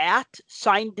aluminum bat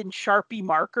signed in Sharpie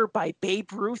marker by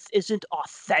Babe Ruth isn't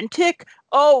authentic?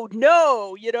 Oh,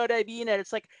 no. You know what I mean? And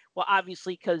it's like, well,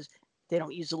 obviously, because they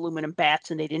don't use aluminum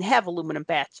bats and they didn't have aluminum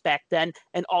bats back then.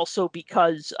 And also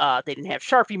because they didn't have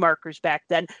Sharpie markers back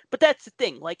then. But that's the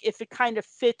thing. Like, if it kind of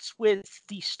fits with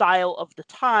the style of the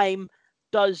time,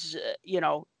 does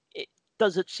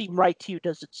it seem right to you?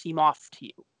 Does it seem off to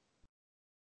you?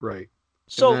 Right.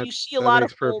 So you see a lot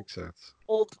of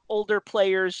older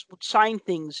players would sign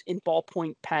things in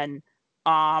ballpoint pen.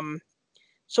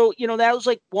 So, that was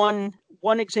like one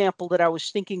example that I was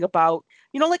thinking about.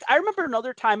 Like I remember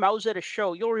another time I was at a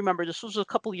show. You'll remember this was a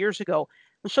couple years ago.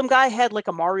 And some guy had like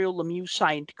a Mario Lemieux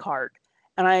signed card.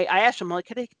 And I asked him, like,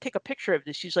 can I take a picture of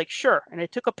this? He's like, sure. And I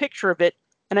took a picture of it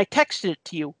and I texted it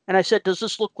to you. And I said, does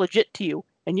this look legit to you?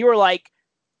 And you were like,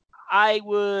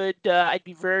 I'd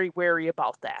be very wary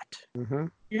about that. Mm-hmm.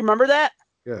 You remember that?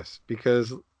 Yes,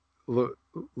 because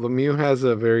Lemieux has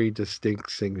a very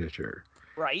distinct signature.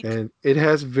 Right. And it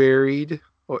has varied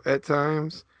at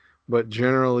times, but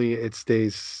generally it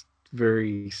stays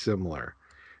very similar.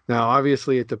 Now,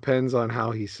 obviously, it depends on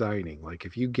how he's signing. Like,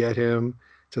 if you get him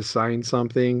to sign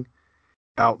something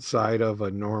outside of a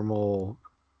normal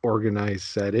organized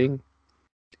setting,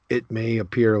 it may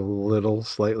appear a little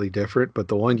slightly different, but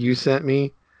the one you sent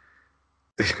me,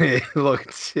 it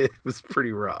was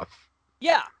pretty rough.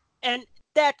 Yeah, and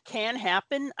that can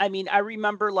happen. I mean, I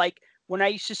remember like when I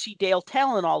used to see Dale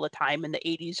Talon all the time in the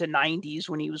 80s and 90s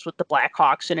when he was with the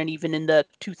Blackhawks, and then even in the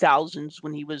 2000s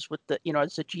when he was with the,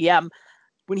 as a GM,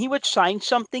 when he would sign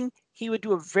something, he would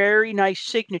do a very nice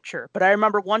signature. But I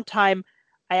remember one time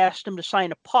I asked him to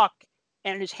sign a puck,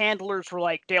 and his handlers were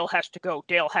like, Dale has to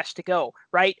go,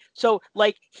 right? So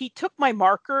like he took my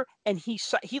marker and he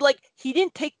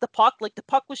didn't take the puck, like the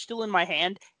puck was still in my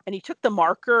hand, and he took the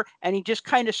marker and he just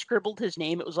kind of scribbled his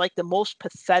name. It was like the most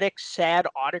pathetic, sad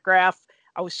autograph.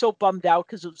 I was so bummed out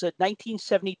because it was a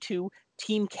 1972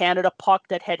 Team Canada puck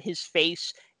that had his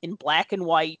face in black and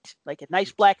white, like a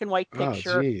nice black and white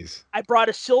picture. Oh, geez. I brought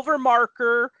a silver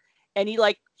marker. And he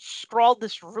like scrawled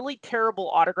this really terrible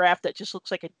autograph that just looks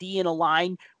like a D in a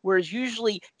line. Whereas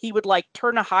usually he would like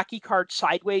turn a hockey card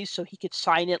sideways so he could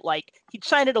sign it, like he'd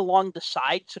sign it along the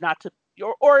side. So not to,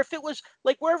 or if it was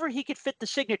like wherever he could fit the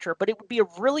signature, but it would be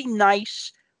a really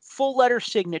nice full letter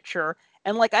signature.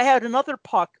 And like I had another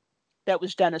puck that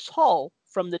was Dennis Hull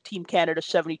from the Team Canada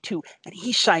 72, and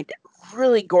he signed it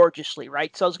really gorgeously,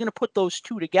 right? So I was going to put those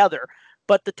two together.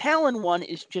 But the Talon one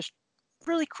is just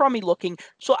really crummy looking.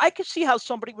 So I could see how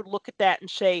somebody would look at that and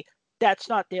say, that's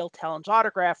not Dale Talon's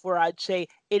autograph, where I'd say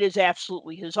it is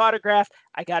absolutely his autograph.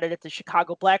 I got it at the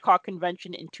Chicago Blackhawk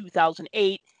convention in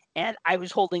 2008, and I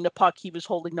was holding the puck, he was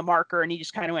holding the marker, and he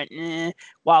just kind of went,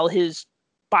 while his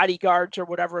bodyguards or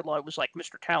whatever was like,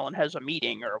 Mr. Talon has a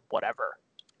meeting or whatever.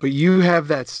 But you have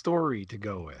that story to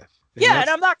go with. And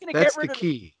I'm not going to get rid of That's the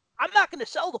key. I'm not going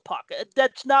to sell the puck.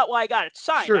 That's not why I got it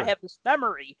signed. Sure. I have this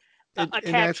memory attached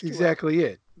and that's to exactly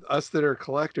it. Us that are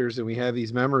collectors and we have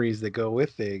these memories that go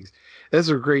with things, those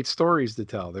are great stories to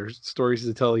tell. There's stories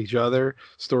to tell each other,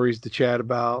 stories to chat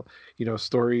about,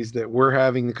 stories that we're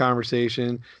having the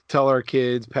conversation, tell our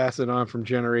kids, pass it on from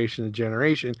generation to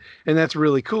generation. And that's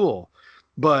really cool.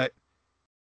 But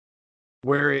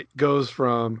where it goes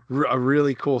from a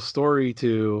really cool story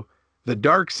to the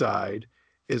dark side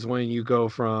is when you go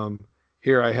from,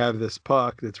 here I have this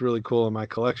puck that's really cool in my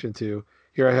collection, to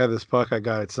here I have this puck, I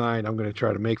got it signed, I'm going to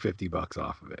try to make $50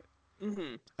 off of it.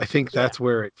 Mm-hmm. I think that's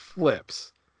where it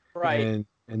flips. Right.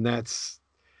 And that's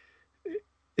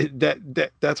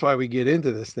that's why we get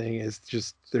into this thing, is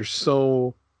just there's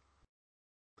so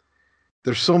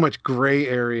much gray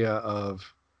area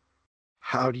of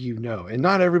how do you know? And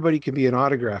not everybody can be an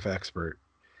autograph expert,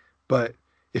 but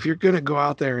if you're going to go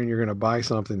out there and you're going to buy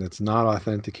something that's not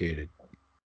authenticated,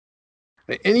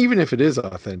 and even if it is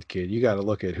authenticated, you got to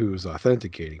look at who's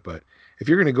authenticating. But if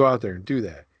you're going to go out there and do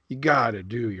that, you got to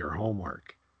do your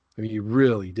homework. I mean, you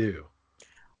really do.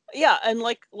 Yeah, and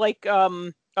like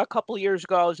a couple of years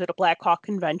ago, I was at a Blackhawk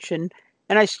convention,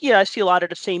 and I see a lot of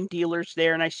the same dealers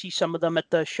there, and I see some of them at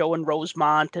the show in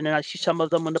Rosemont, and then I see some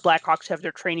of them when the Blackhawks have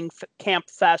their training camp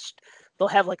fest. They'll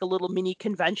have like a little mini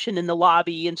convention in the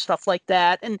lobby and stuff like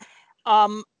that. And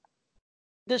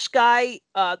this guy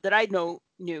that I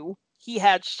knew, he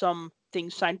had some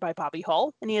things signed by Bobby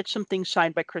Hull, and he had some things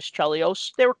signed by Chris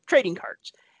Chelios. They were trading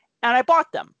cards, and I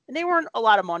bought them, and they weren't a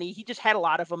lot of money. He just had a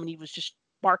lot of them, and he was just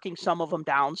marking some of them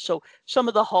down. So some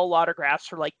of the Hull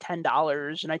autographs were like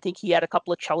 $10, and I think he had a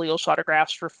couple of Chelios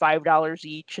autographs for $5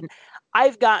 each. And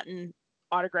I've gotten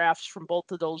autographs from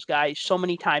both of those guys so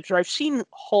many times, or I've seen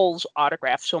Hull's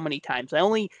autograph so many times. I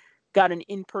only got an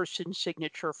in-person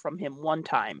signature from him one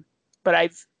time, but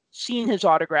I've seen his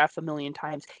autograph a million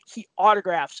times. He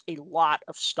autographs a lot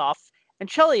of stuff. And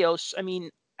Chelios, I mean,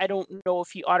 I don't know if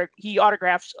he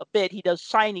autographs a bit. He does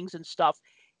signings and stuff.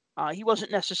 He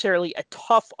wasn't necessarily a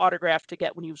tough autograph to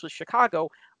get when he was with Chicago,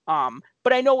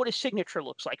 but I know what his signature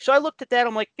looks like. So I looked at that.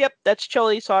 I'm like, yep, that's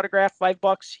Chelios autograph,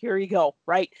 $5. Here you go,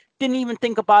 right? Didn't even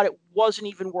think about it. Wasn't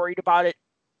even worried about it.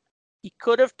 He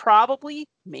could have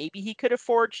maybe he could have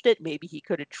forged it. Maybe he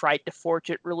could have tried to forge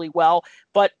it really well.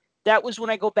 But that was when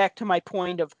I go back to my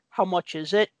point of how much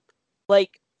is it?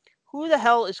 Like, who the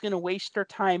hell is going to waste their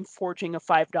time forging a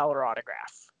 $5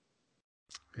 autograph?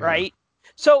 Yeah. Right?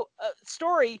 So,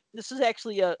 story, this is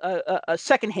actually a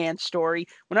secondhand story.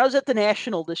 When I was at the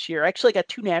National this year, actually I got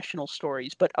two National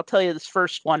stories, but I'll tell you this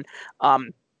first one.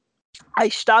 I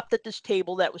stopped at this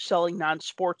table that was selling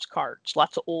non-sports cards,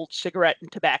 lots of old cigarette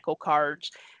and tobacco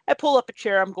cards. I pull up a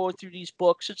chair. I'm going through these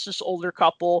books. It's this older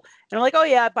couple. And I'm like, oh,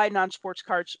 yeah, I buy non-sports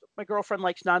cards. My girlfriend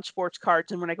likes non-sports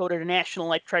cards. And when I go to the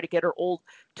National, I try to get her old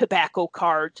tobacco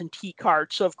cards and tea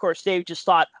cards. So, of course, they just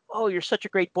thought, oh, you're such a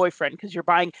great boyfriend because you're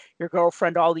buying your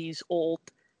girlfriend all these old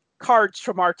cards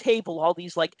from our table, all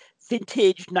these like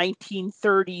vintage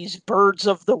 1930s birds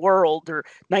of the world or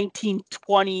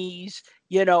 1920s,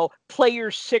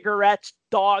 Players cigarettes,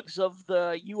 dogs of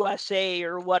the USA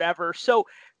or whatever. So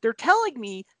they're telling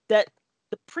me that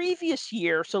the previous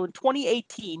year, so in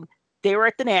 2018, they were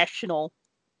at the National,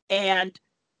 and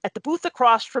at the booth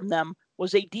across from them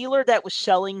was a dealer that was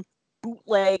selling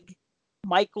bootleg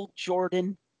Michael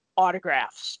Jordan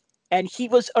autographs. And he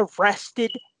was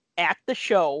arrested at the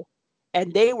show,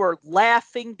 and they were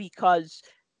laughing because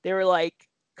they were like,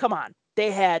 come on,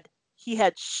 he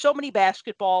had so many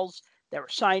basketballs that were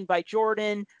signed by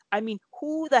Jordan. I mean,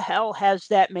 who the hell has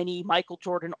that many Michael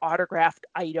Jordan autographed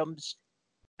items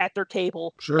at their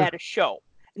table at a show?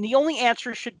 And the only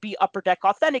answer should be Upper Deck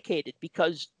Authenticated,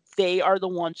 because they are the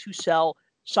ones who sell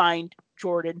signed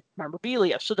Jordan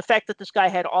memorabilia. So the fact that this guy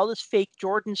had all this fake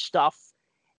Jordan stuff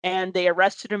and they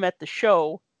arrested him at the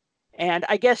show, and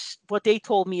I guess what they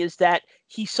told me is that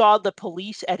he saw the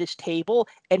police at his table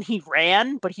and he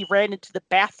ran, but he ran into the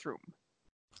bathroom.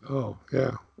 Oh,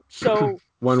 yeah. So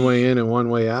one way in and one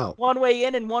way out. One way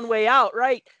in and one way out,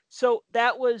 right? So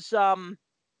that was the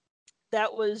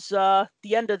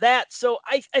end of that. So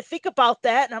I think about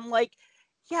that and I'm like,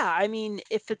 yeah, I mean,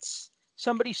 if it's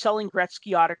somebody selling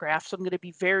Gretzky autographs, I'm going to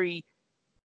be very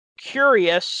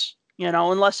curious,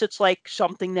 unless it's like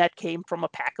something that came from a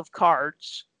pack of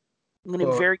cards. I'm going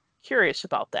to be very curious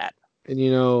about that. And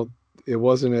it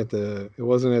wasn't at the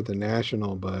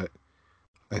National, but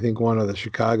I think one of the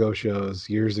Chicago shows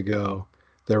years ago,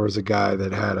 there was a guy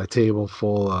that had a table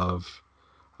full of,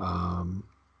 um,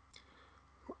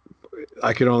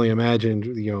 I could only imagine,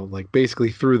 like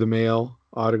basically through the mail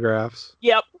autographs,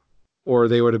 Yep. or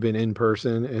they would have been in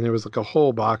person. And there was like a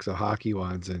whole box of hockey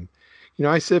ones. And,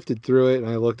 I sifted through it and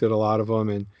I looked at a lot of them,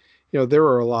 and, there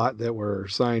were a lot that were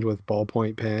signed with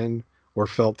ballpoint pen or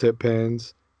felt tip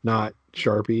pens, not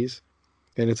Sharpies.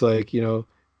 And it's like, in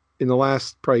the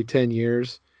last probably 10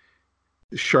 years,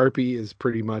 Sharpie has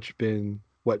pretty much been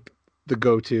what the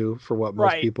go-to for what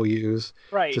most Right. people use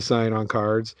Right. to sign on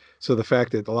cards. So the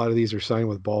fact that a lot of these are signed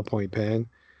with ballpoint pen,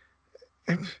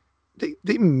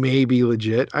 they may be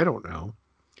legit. I don't know.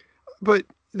 But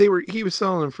he was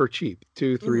selling them for cheap,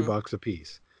 $2-3 bucks a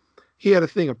piece. He had a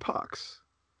thing of pucks,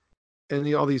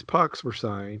 and all these pucks were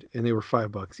signed, and they were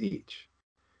 $5 each.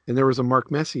 And there was a Mark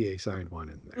Messier signed one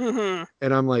in there. Mm-hmm.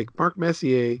 And I'm like, Mark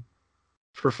Messier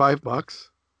for $5?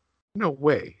 No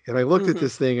way. And I looked at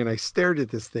this thing and I stared at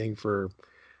this thing for,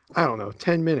 I don't know,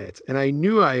 10 minutes. And I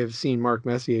knew I have seen Mark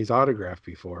Messier's autograph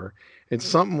before, and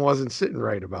something wasn't sitting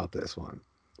right about this one.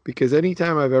 Because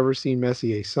anytime I've ever seen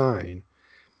Messier sign,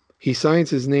 he signs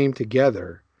his name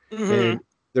together, and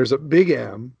there's a big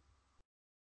M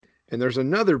and there's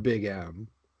another big M,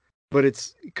 but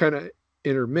it's kind of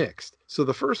intermixed. So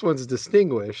the first one's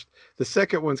distinguished. The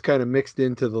second one's kind of mixed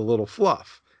into the little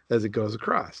fluff as it goes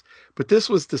across. But this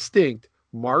was distinct.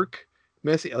 Mark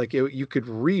Messier, like you could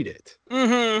read it.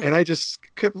 And I just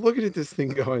kept looking at this thing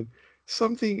going,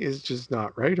 something is just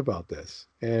not right about this.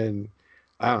 And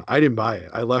I didn't buy it.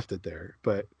 I left it there.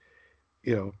 But,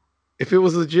 if it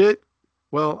was legit,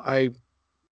 well, I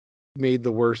made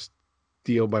the worst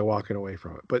deal by walking away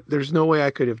from it. But there's no way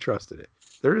I could have trusted it.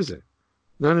 There isn't.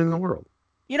 None in the world.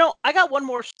 I got one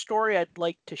more story I'd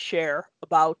like to share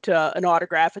about an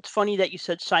autograph. It's funny that you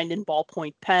said signed in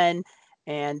ballpoint pen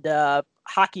and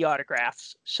hockey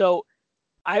autographs. So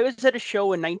I was at a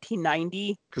show in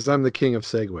 1990. Because I'm the king of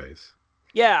segues.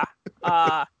 Yeah.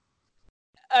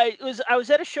 I was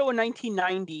at a show in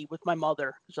 1990 with my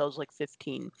mother because I was like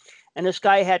 15. And this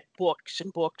guy had books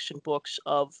and books and books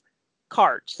of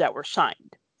cards that were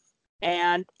signed.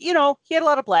 And, he had a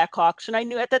lot of Blackhawks. And I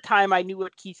knew at the time, I knew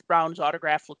what Keith Brown's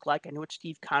autograph looked like. I knew what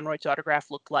Steve Conroy's autograph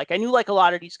looked like. I knew like a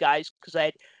lot of these guys because I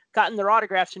had gotten their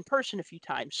autographs in person a few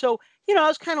times. So, I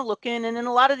was kind of looking, and then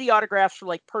a lot of the autographs were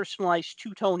like personalized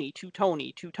to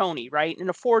Tony, right? And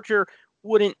a forger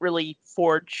wouldn't really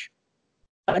forge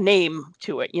a name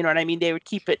to it. You know what I mean? They would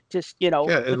keep it just, Yeah,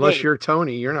 unless you're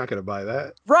Tony, you're not going to buy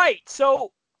that. Right.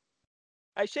 So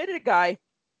I say to the guy,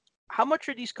 how much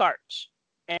are these cards?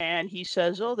 And he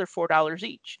says, oh, they're $4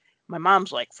 each. My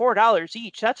mom's like, $4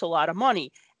 each? That's a lot of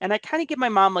money. And I kind of give my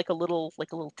mom like a little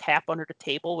tap under the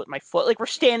table with my foot. Like we're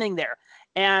standing there.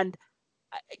 And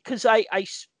because I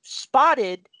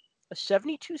spotted a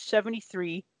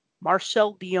 72-73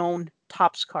 Marcel Dion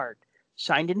Topps card,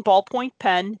 signed in ballpoint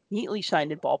pen, neatly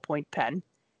signed in ballpoint pen.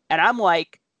 And I'm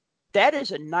like, that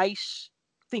is a nice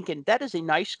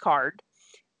card.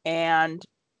 And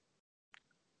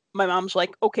my mom's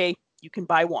like, okay, you can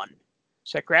buy one.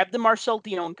 So I grabbed the Marcel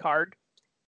Dion card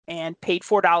and paid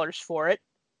 $4 for it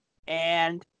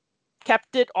and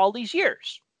kept it all these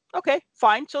years. Okay,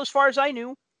 fine. So as far as I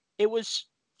knew, it was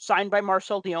signed by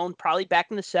Marcel Dion probably back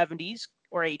in the 70s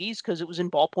or 80s because it was in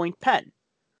ballpoint pen.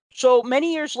 So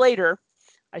many years later,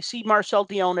 I see Marcel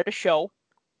Dion at a show.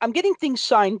 I'm getting things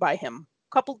signed by him,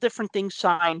 a couple different things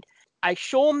signed. I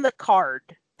show him the card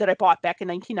that I bought back in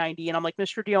 1990, and I'm like,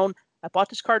 Mr. Dion, I bought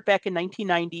this card back in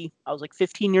 1990. I was like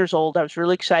 15 years old. I was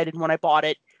really excited when I bought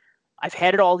it. I've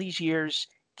had it all these years.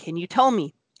 Can you tell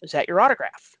me, is that your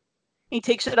autograph? And he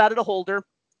takes it out of the holder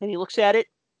and he looks at it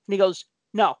and he goes,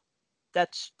 no,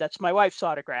 that's my wife's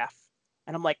autograph.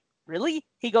 And I'm like, really?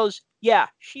 He goes, yeah,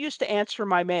 she used to answer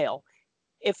my mail.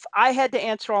 If I had to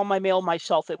answer all my mail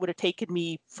myself, it would have taken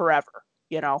me forever.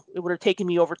 It would have taken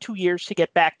me over 2 years to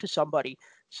get back to somebody.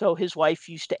 So his wife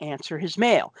used to answer his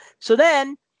mail. So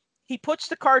then he puts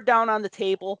the card down on the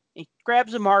table, he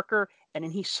grabs a marker, and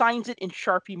then he signs it in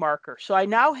Sharpie marker. So I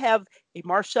now have a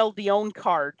Marcel Dion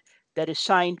card that is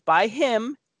signed by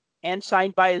him and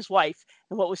signed by his wife.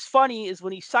 And what was funny is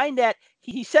when he signed that,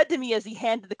 he said to me as he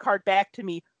handed the card back to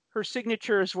me, her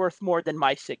signature is worth more than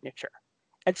my signature.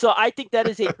 And so I think that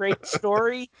is a great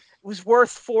story. It was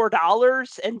worth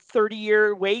 $4 and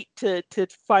 30-year wait to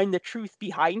find the truth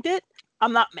behind it.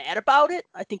 I'm not mad about it.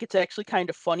 I think it's actually kind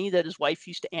of funny that his wife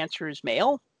used to answer his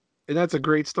mail. And that's a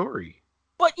great story.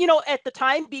 But, at the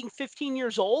time, being 15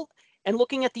 years old and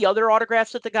looking at the other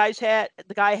autographs that the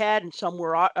guy had, and some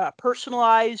were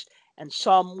personalized and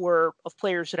some were of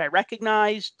players that I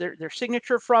recognized their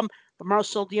signature from. But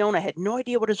Marcel Dion, I had no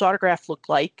idea what his autograph looked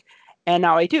like. And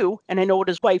now I do, and I know what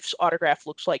his wife's autograph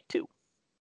looks like too.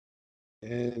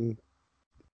 And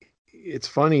it's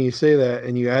funny you say that,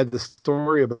 and you add the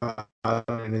story about it,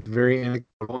 and it's very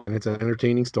anecdotal, and it's an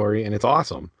entertaining story, and it's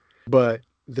awesome. But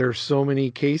there's so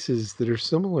many cases that are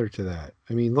similar to that.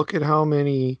 I mean, look at how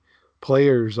many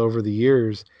players over the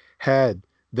years had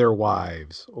their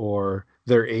wives or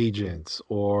their agents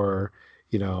or,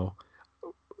 you know,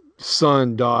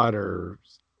 son, daughter,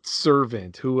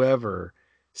 servant, whoever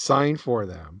sign for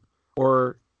them,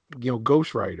 or, you know,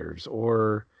 ghostwriters,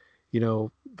 or, you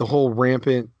know, the whole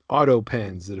rampant auto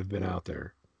pens that have been out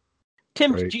there.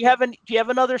 Tim, Right. do you have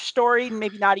another story?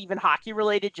 Maybe not even hockey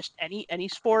related, just any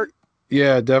sport.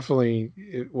 Yeah, definitely.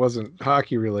 It wasn't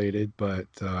hockey related, but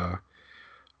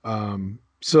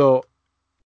so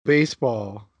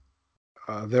baseball,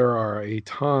 there are a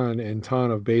ton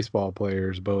of baseball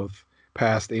players, both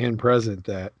past and present,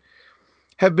 that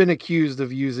have been accused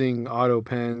of using auto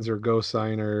pens or ghost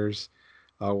signers,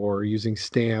 or using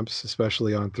stamps,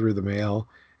 especially on through the mail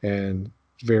and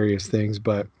various things.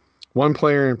 But one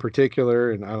player in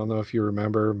particular, and I don't know if you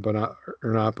remember, but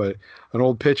but an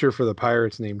old pitcher for the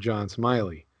Pirates named John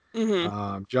Smiley.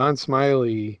 Mm-hmm. John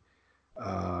Smiley,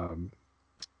 um,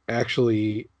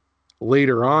 actually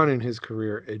later on in his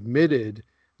career admitted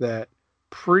that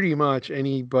pretty much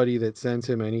anybody that sends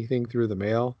him anything through the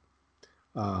mail,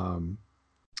 um,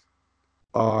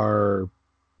 are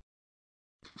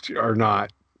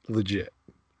not legit,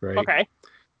 right? Okay.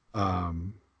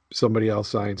 Somebody else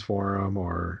signs for him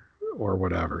or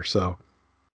whatever. So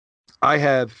I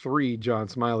had 3 John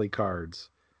Smiley cards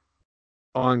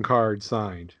on card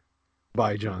signed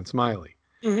by John Smiley.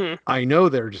 Mm-hmm. I know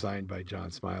they're signed by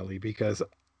John Smiley because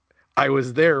I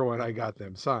was there when I got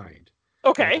them signed.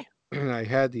 Okay. And I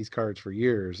had these cards for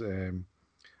years, and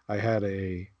I had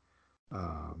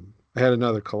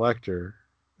another collector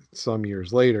some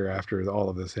years later, after all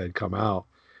of this had come out,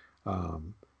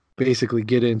 basically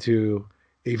get into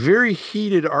a very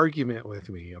heated argument with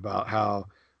me about how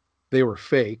they were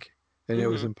fake and it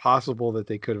was impossible that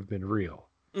they could have been real.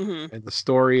 Mm-hmm. And the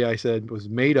story, I said, was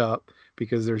made up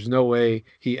because there's no way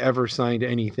he ever signed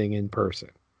anything in person.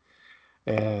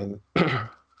 And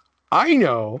I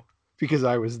know because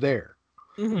I was there.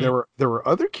 Mm-hmm. There were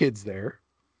other kids there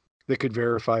that could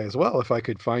verify as well if I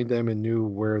could find them and knew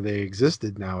where they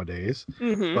existed nowadays.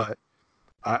 Mm-hmm. But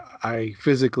I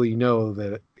physically know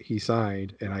that he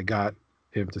signed, and I got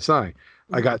him to sign.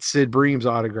 Mm-hmm. I got Sid Bream's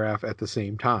autograph at the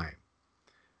same time.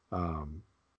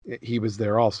 He was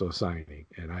there also signing,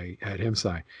 and I had him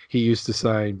sign. He used to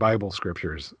sign Bible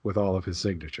scriptures with all of his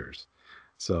signatures.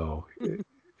 So,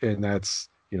 and that's,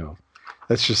 you know,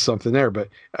 that's just something there. But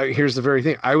here's the very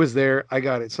thing. I was there, I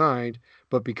got it signed,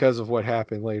 but because of what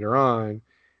happened later on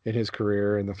in his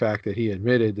career and the fact that he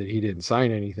admitted that he didn't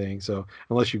sign anything. So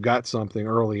unless you got something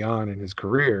early on in his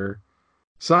career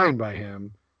signed by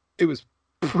him, it was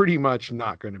pretty much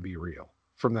not going to be real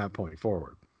from that point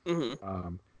forward.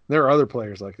 Mm-hmm. There are other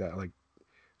players like that, like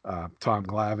Tom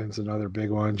Glavine's another big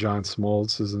one. John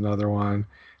Smoltz is another one.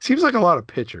 Seems like a lot of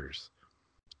pitchers.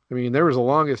 I mean, there was the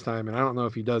longest time, and I don't know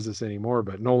if he does this anymore,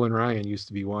 but Nolan Ryan used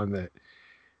to be one that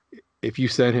if you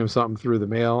sent him something through the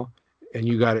mail and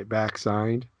you got it back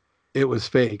signed, it was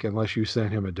fake unless you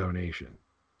sent him a donation.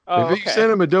 Oh, if you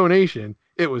sent him a donation,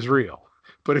 it was real.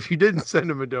 But if you didn't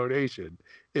send him a donation,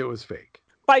 it was fake.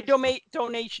 By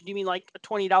donation, do you mean like a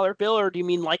 $20 bill, or do you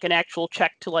mean like an actual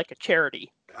check to like a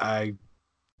charity? I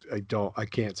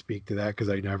can't speak to that because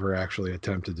I never actually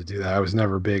attempted to do that. I was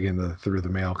never big in the through the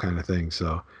mail kind of thing,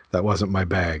 so that wasn't my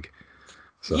bag.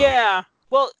 So. Yeah.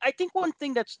 Well, I think one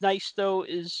thing that's nice though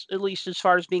is, at least as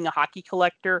far as being a hockey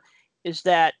collector, is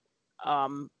that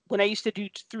when I used to do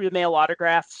through the mail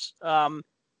autographs,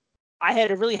 I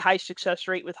had a really high success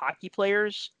rate with hockey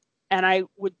players, and I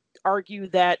would argue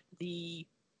that the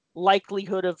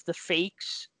likelihood of the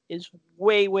fakes is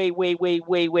way, way, way, way,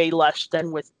 way, way less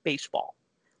than with baseball.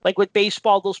 Like with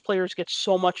baseball, those players get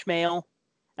so much mail.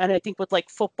 And I think with like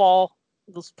football,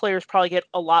 those players probably get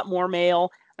a lot more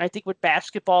mail. And I think with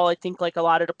basketball, I think like a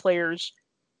lot of the players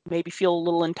maybe feel a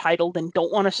little entitled and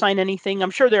don't want to sign anything. I'm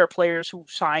sure there are players who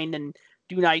sign and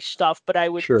do nice stuff, but I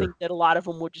would think that a lot of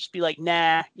them would just be like,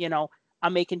 nah, you know,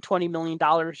 I'm making $20 million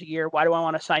a year. Why do I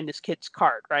want to sign this kid's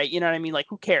card? Right. You know what I mean? Like,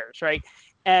 who cares? Right.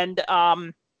 And,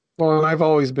 well, and I've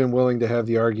always been willing to have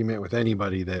the argument with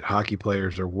anybody that hockey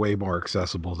players are way more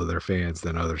accessible to their fans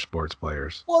than other sports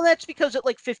players. Well, that's because at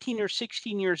like 15 or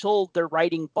 16 years old, they're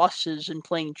riding buses and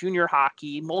playing junior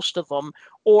hockey, most of them,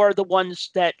 or the ones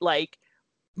that like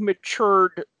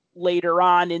matured later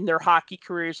on in their hockey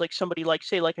careers, like somebody like,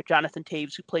 say, like a Jonathan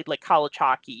Toews who played like college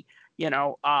hockey, you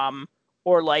know,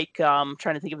 or like trying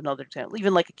to think of another example,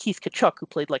 even like a Keith Kachuk who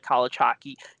played like college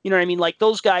hockey. You know what I mean? Like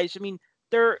those guys, I mean,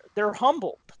 they're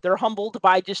humbled. They're humbled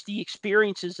by just the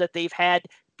experiences that they've had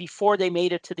before they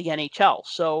made it to the NHL.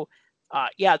 So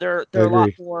yeah, they're I a lot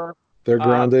agree. more. They're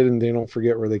grounded and they don't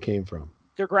forget where they came from.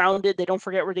 They're grounded. They don't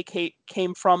forget where they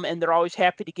came from, and they're always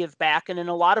happy to give back. And then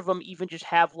a lot of them even just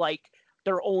have like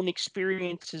their own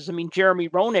experiences. I mean, Jeremy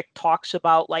Roenick talks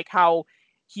about like how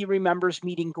he remembers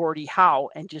meeting Gordie Howe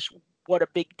and just what a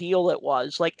big deal it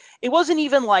was. Like it wasn't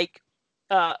even like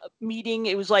meeting.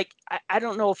 It was like I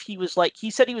don't know if he was like, he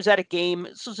said he was at a game.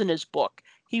 This was in his book.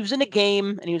 He was in a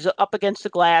game and he was up against the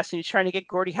glass and he was trying to get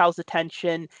Gordie Howe's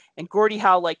attention. And Gordie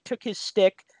Howe like took his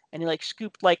stick and he like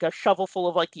scooped like a shovel full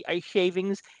of like the ice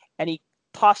shavings and he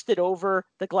tossed it over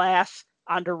the glass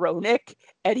onto Roenick.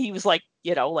 And he was like,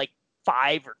 you know, like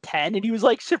 5 or 10. And he was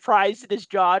like surprised that his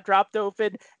jaw dropped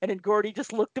open. And then Gordie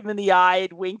just looked him in the eye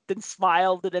and winked and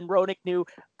smiled. And then Roenick knew,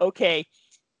 okay,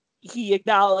 he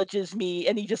acknowledges me,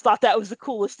 and he just thought that was the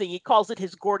coolest thing. He calls it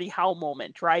his Gordie Howe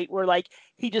moment, right? Where like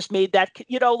he just made that,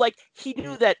 you know, like he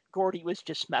knew that Gordie was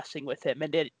just messing with him,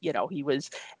 and it, you know,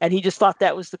 and he just thought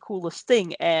that was the coolest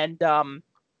thing. And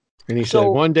he said,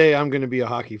 "One day I'm going to be a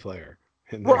hockey player."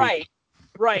 And right,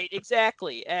 right,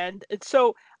 exactly. And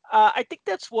so I think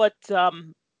that's what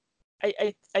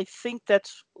I think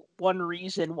that's one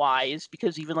reason why is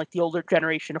because even like the older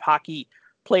generation of hockey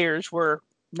players were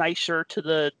nicer to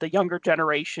the younger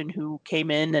generation who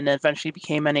came in and eventually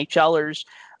became NHLers.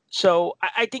 So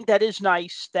I think that is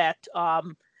nice that,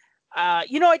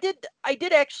 you know, I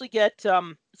did actually get,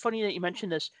 funny that you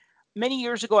mentioned this. Many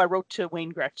years ago, I wrote to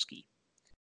Wayne Gretzky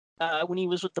when he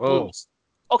was with the Blues.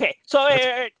 Okay, so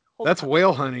that's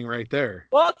whale hunting right there.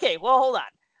 Well, okay, well, hold on.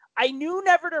 I knew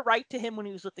never to write to him when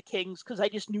he was with the Kings because I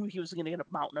just knew he was going to get a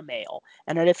mountain of mail.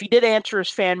 And then if he did answer his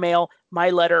fan mail,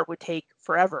 my letter would take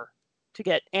forever to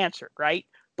get answered, right?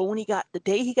 But when the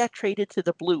day he got traded to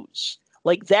the Blues,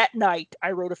 like that night,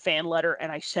 I wrote a fan letter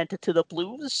and I sent it to the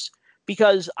Blues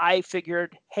because I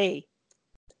figured, hey,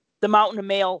 the mountain of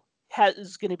mail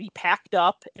is going to be packed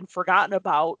up and forgotten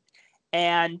about.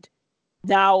 And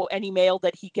now any mail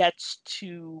that he gets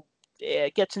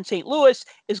in St. Louis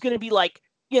is going to be like,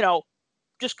 you know,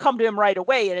 just come to him right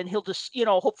away. And then he'll just, you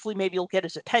know, hopefully maybe he'll get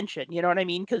his attention. You know what I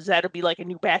mean? Because that'll be like a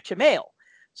new batch of mail.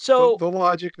 So the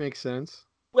logic makes sense.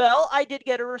 Well, I did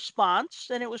get a response,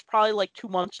 and it was probably like 2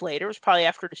 months later. It was probably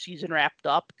after the season wrapped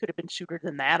up. Could have been sooner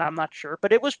than that. I'm not sure,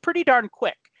 but it was pretty darn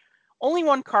quick. Only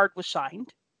one card was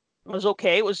signed. It was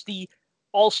okay. It was the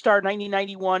All-Star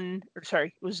 1991, or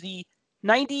sorry, it was the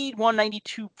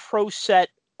 91-92 Pro Set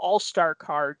All-Star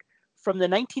card from the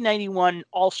 1991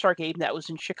 All-Star game that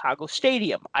was in Chicago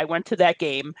Stadium. I went to that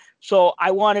game, so I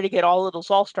wanted to get all of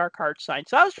those All-Star cards signed.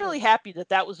 So I was really happy that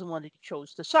that was the one that he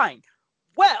chose to sign.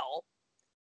 Well,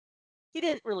 he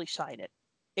didn't really sign it.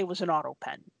 It was an auto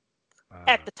pen.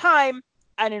 At the time,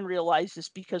 I didn't realize this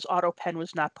because auto pen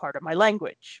was not part of my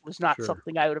language. It was not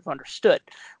something I would have understood.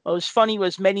 What was funny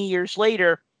was many years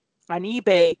later on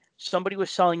eBay, somebody was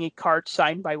selling a card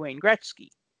signed by Wayne Gretzky.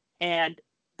 And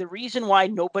the reason why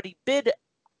nobody bid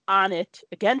on it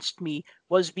against me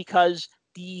was because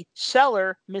the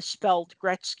seller misspelled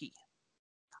Gretzky.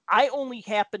 I only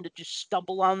happened to just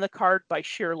stumble on the card by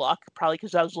sheer luck, probably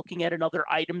because I was looking at another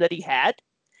item that he had.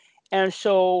 And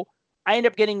so I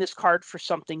ended up getting this card for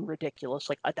something ridiculous,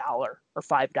 like $1 or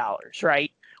 $5,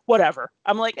 right? Whatever.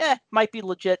 I'm like, might be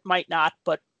legit, might not,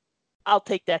 but I'll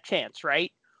take that chance,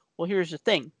 right? Well, here's the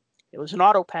thing. It was an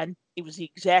auto pen. It was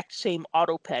the exact same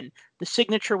auto pen. The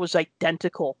signature was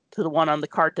identical to the one on the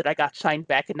card that I got signed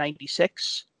back in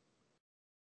 96.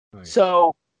 Nice.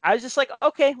 So I was just like,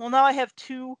 okay, well, now I have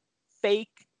 2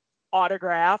 fake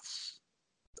autographs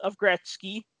of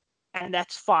Gretzky, and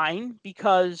that's fine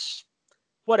because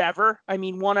whatever. I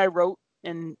mean, one I wrote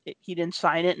and he didn't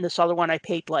sign it, and this other one I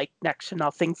paid like next to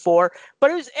nothing for.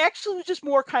 But it was just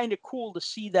more kind of cool to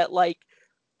see that, like,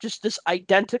 just this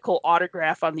identical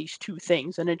autograph on these 2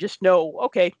 things, and then just know,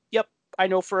 okay, yep, I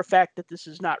know for a fact that this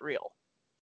is not real.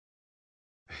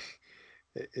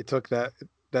 It took that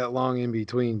long in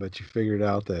between, but you figured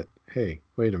out that, hey,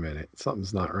 wait a minute,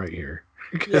 something's not right here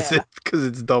because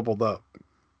it's doubled up.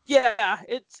 Yeah,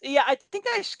 I think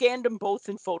I scanned them both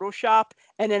in Photoshop,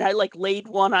 and then I like layered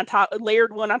one on top of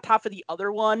the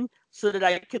other one so that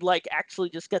I could like actually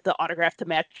just get the autograph to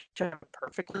match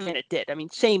perfectly, and it did. I mean,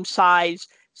 same size,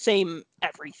 same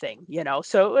everything, you know.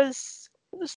 So it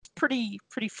was pretty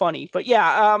funny. But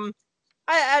yeah,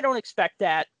 I don't expect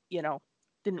that, you know.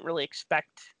 Didn't really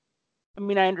expect. I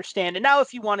mean, I understand. And now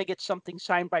if you want to get something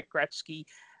signed by Gretzky,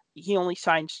 he only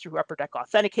signs through Upper Deck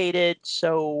Authenticated.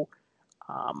 So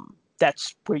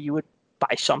that's where you would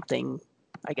buy something,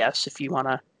 I guess, if you want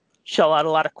to shell out a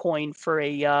lot of coin for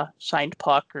a signed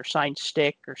puck or signed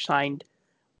stick or signed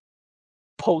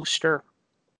poster.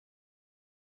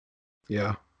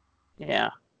 Yeah. Yeah.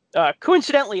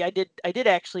 Coincidentally, I did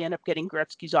actually end up getting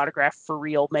Gretzky's autograph for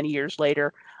real many years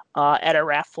later at a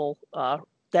raffle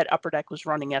that Upper Deck was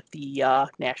running at the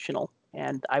National,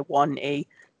 and I won a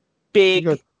big.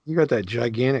 You got that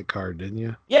gigantic card, didn't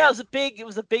you? Yeah, it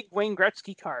was a big Wayne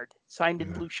Gretzky card signed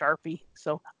in blue Sharpie,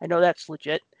 so I know that's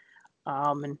legit.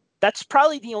 And that's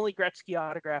probably the only Gretzky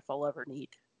autograph I'll ever need.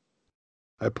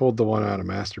 I pulled the one out of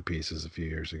Masterpieces a few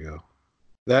years ago.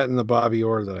 That and the Bobby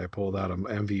Orr that I pulled out of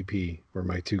MVP were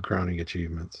my 2 crowning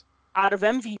achievements. Out of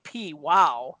MVP,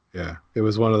 wow. Yeah, it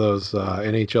was one of those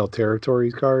NHL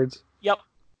Territories cards. Yep.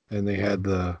 And they had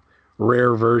the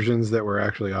rare versions that were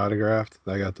actually autographed.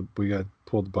 We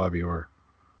pulled the Bobby Orr.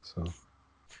 So.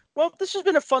 Well, this has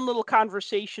been a fun little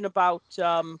conversation about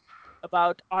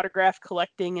autograph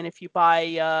collecting, and if you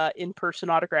buy in-person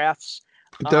autographs.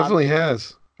 It definitely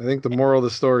has. I think the moral of the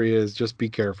story is just be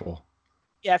careful.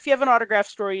 Yeah, if you have an autograph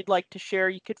story you'd like to share,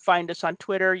 you could find us on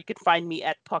Twitter. You could find me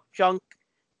at Puck Junk.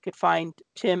 You could find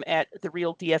Tim at The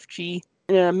Real DFG.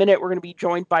 In a minute, we're going to be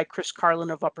joined by Chris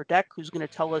Carlin of Upper Deck, who's going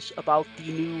to tell us about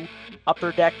the new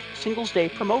Upper Deck Singles Day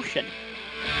promotion.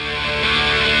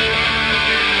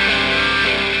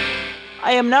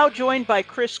 I am now joined by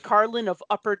Chris Carlin of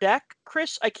Upper Deck.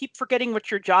 Chris, I keep forgetting what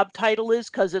your job title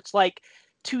is because it's like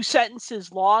 2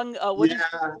 sentences long.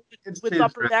 It's with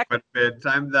Upper Deck? Quite a bit.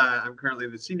 I'm currently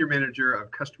the senior manager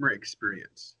of customer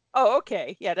experience. Oh,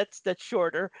 okay. Yeah, that's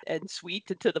shorter and sweet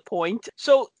and to the point.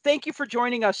 So thank you for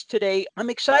joining us today. I'm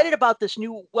excited about this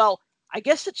new, well, I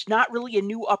guess it's not really a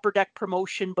new Upper Deck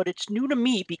promotion, but it's new to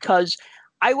me because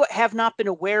I have not been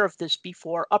aware of this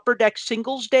before. Upper Deck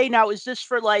Singles Day. Now, is this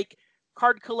for like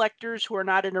card collectors who are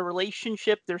not in a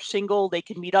relationship? They're single. They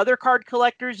can meet other card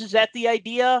collectors. Is that the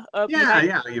idea?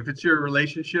 Yeah. If it's your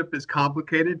relationship is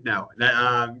complicated, no.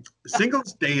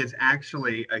 Singles Day is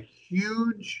actually a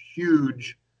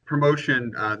huge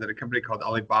promotion that a company called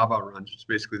Alibaba runs, which is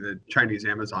basically the Chinese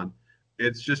Amazon.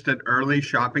 It's just an early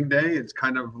shopping day. It's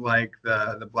kind of like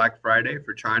the Black Friday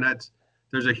for China.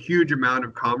 There's a huge amount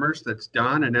of commerce that's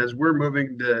done, and as we're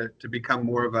moving to become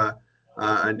more of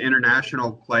an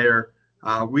international player,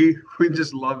 we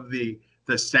just love the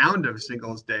sound of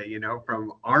Singles Day,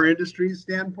 from our industry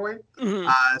standpoint. Mm-hmm.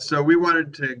 So we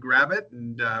wanted to grab it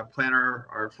and plant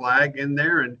our flag in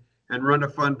there and run a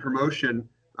fun promotion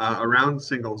around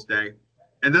Singles Day.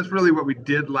 And that's really what we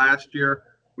did last year.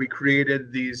 We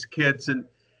created these kits, and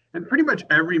pretty much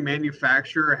every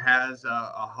manufacturer has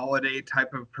a holiday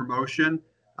type of promotion.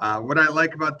 What I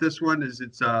like about this one is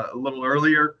it's a little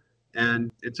earlier,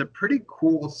 and it's a pretty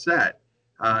cool set.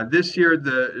 This year,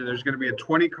 there's going to be a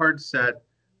 20-card set.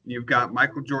 You've got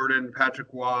Michael Jordan, Patrick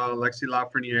Roy, Alexis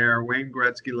Lafreniere, Wayne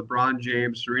Gretzky, LeBron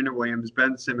James, Serena Williams,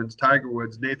 Ben Simmons, Tiger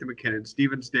Woods, Nathan McKinnon,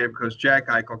 Steven Stamkos, Jack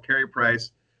Eichel, Carey Price,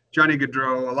 Johnny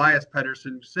Gaudreau, Elias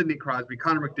Pettersson, Sidney Crosby,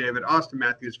 Connor McDavid, Austin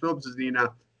Matthews, Philip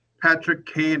Zadina, Patrick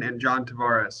Kane, and John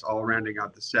Tavares all rounding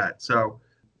out the set. So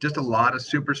just a lot of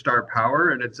superstar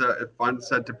power, and it's a fun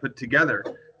set to put together.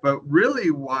 But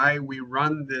really why we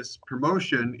run this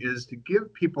promotion is to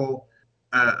give people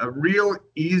a real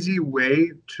easy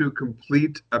way to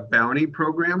complete a bounty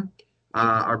program.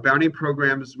 Our bounty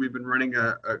programs, we've been running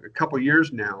a couple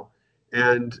years now,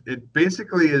 and it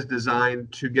basically is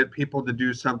designed to get people to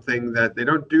do something that they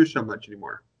don't do so much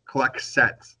anymore, collect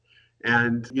sets.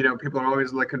 And, people are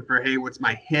always looking for, hey, what's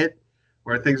my hit,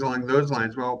 or things along those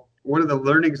lines. Well, one of the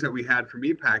learnings that we had from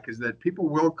EPAC is that people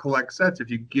will collect sets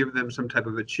if you give them some type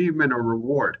of achievement or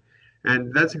reward.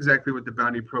 And that's exactly what the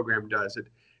bounty program does.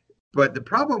 But the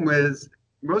problem is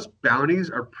most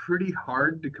bounties are pretty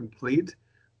hard to complete.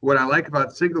 What I like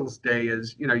about Singles Day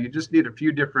is, you just need a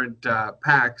few different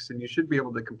packs and you should be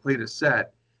able to complete a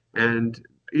set. And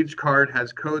each card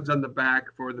has codes on the back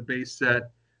for the base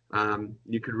set.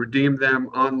 You could redeem them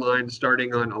online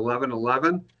starting on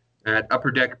 11/11 at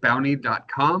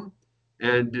upperdeckbounty.com.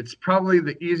 And it's probably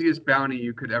the easiest bounty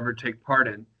you could ever take part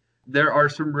in. There are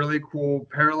some really cool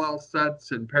parallel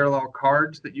sets and parallel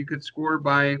cards that you could score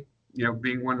by,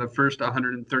 being one of the first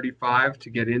 135 to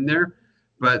get in there.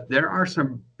 But there are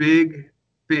some big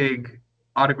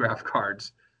autograph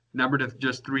cards numbered to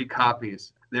just 3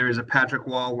 copies. There is a Patrick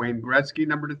Roy, Wayne Gretzky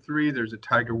numbered to 3. There's a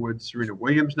Tiger Woods, Serena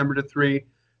Williams numbered to 3.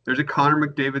 There's a Connor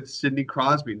McDavid, Sidney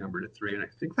Crosby numbered to 3. And I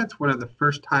think that's one of the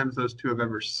first times those two have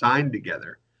ever signed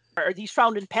together. Are these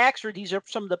found in packs, or these are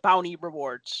some of the bounty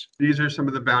rewards? These are some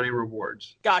of the bounty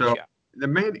rewards. Gotcha. So the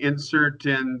main insert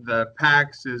in the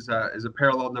packs is a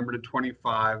parallel number to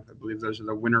 25. I believe those are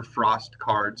the Winter Frost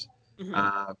cards.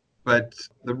 Mhm. But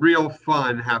the real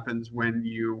fun happens when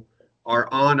you are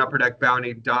on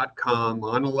upperdeckbounty.com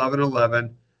on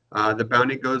 11/11. The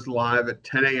bounty goes live at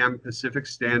 10 a.m. Pacific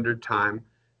Standard Time,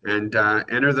 and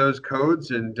enter those codes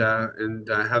and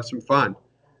have some fun.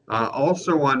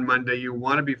 Also on Monday, you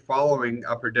want to be following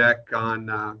Upper Deck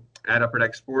on at Upper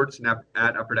Deck Sports and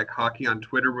at Upper Deck Hockey on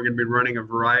Twitter. We're going to be running a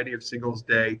variety of Singles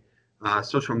Day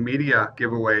social media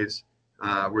giveaways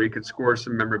where you could score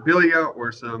some memorabilia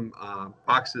or some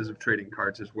boxes of trading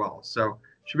cards as well. So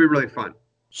it should be really fun.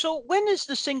 So when is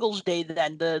the singles day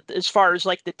then? As far as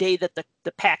like the day that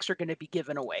the packs are going to be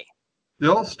given away?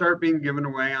 They'll start being given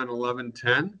away on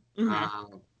 11/10.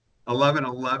 Mm-hmm.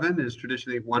 11/11 is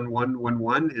traditionally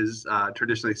 1/1/1/1 is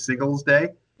traditionally Singles Day.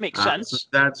 Makes So sense.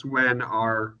 that's when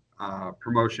our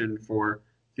promotion for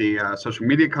the social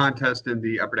media contest and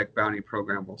the Upper Deck Bounty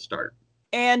program will start.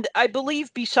 And I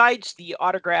believe besides the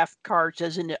autographed cards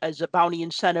as a bounty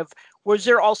incentive, was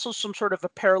there also some sort of a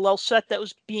parallel set that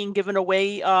was being given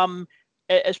away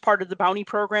as part of the bounty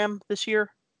program this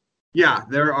year? Yeah,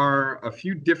 there are a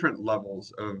few different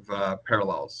levels of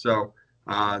parallels. So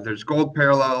there's gold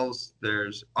parallels,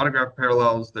 there's autograph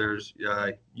parallels, there's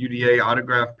UDA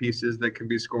autograph pieces that can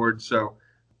be scored. So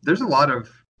there's a lot of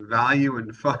value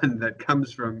and fun that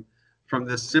comes from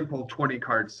this simple 20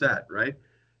 card set, right?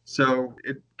 So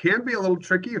it can be a little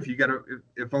tricky if you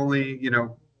if only,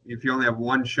 if you only have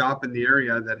one shop in the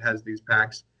area that has these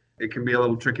packs, it can be a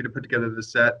little tricky to put together the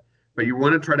set. But you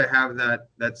want to try to have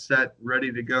that set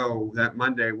ready to go that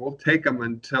Monday. We'll take them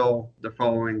until the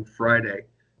following Friday,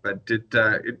 but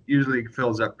it usually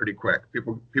fills up pretty quick.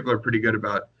 People are pretty good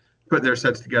about putting their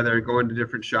sets together, going to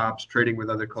different shops, trading with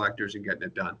other collectors, and getting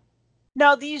it done.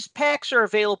 Now these packs are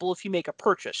available if you make a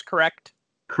purchase, correct?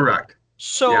 Correct.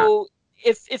 So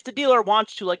if the dealer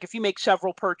wants to, like if you make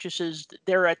several purchases,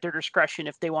 they're at their discretion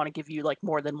if they want to give you like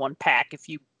more than one pack. If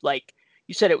you like,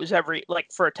 you said it was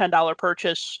for a $10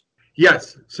 purchase.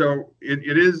 Yes, so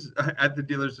it is at the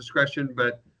dealer's discretion,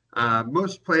 but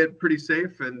most play it pretty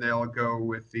safe, and they'll go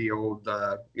with the old,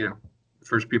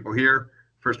 first people here,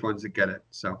 first ones that get it.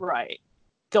 So Right.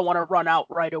 Don't want to run out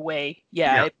right away.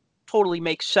 Yeah, it totally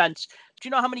makes sense. Do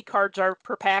you know how many cards are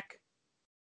per pack?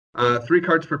 3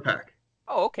 cards per pack.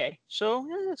 Oh, okay. So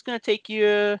it's going to take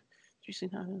you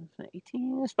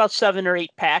 18. It's about 7 or 8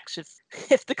 packs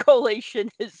if the collation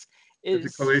is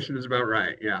the collation is about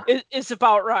right. Yeah. Is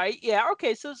about right. Yeah.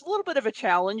 Okay. So it's a little bit of a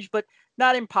challenge, but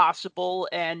not impossible.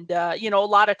 And a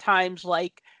lot of times,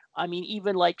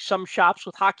 even like some shops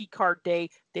with Hockey Card Day,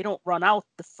 they don't run out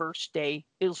the first day,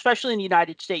 especially in the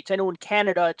United States. I know in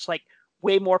Canada, it's like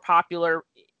way more popular.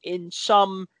 In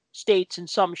some states and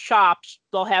some shops,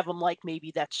 they'll have them like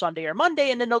maybe that Sunday or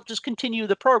Monday, and then they'll just continue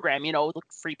the program, the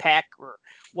free pack or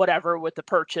whatever with the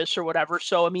purchase or whatever.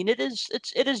 So, I mean, it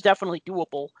is definitely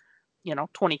doable.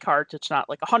 20 cards. It's not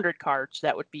like 100 cards.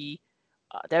 That would be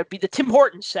the Tim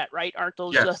Hortons set, right? Aren't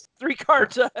those Yes. 3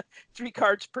 cards, 3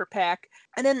 cards per pack?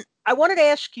 And then I wanted to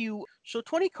ask you, so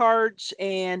 20 cards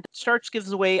and starts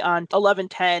gives away on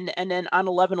 11/10, and then on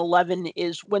 11/11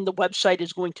 is when the website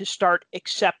is going to start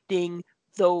accepting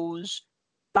those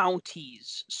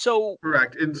bounties. So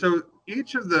Correct. And so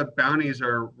each of the bounties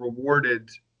are rewarded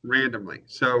randomly.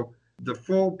 So the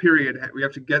full period, we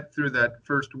have to get through that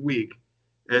first week.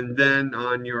 And then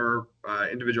on your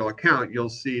individual account, you'll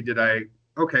see,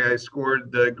 I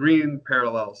scored the green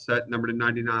parallel set number to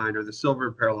 99, or the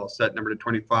silver parallel set number to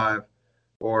 25,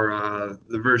 or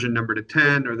the version number to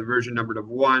 10, or the version number to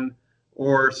 1,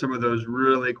 or some of those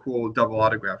really cool double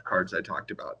autograph cards I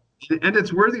talked about. And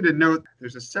it's worthy to note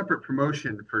there's a separate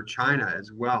promotion for China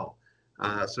as well.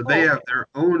 So they have their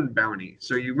own bounty.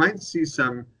 So you might see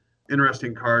some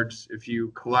interesting cards if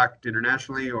you collect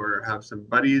internationally or have some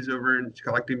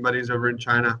collecting buddies over in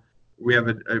China. We have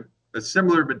a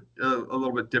similar but a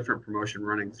little bit different promotion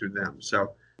running through them.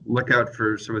 So look out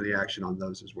for some of the action on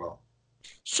those as well.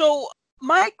 So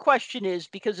my question is,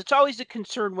 because it's always a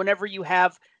concern whenever you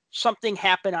have something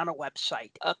happen on a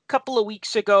website. A couple of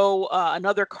weeks ago,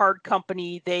 another card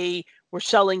company, they were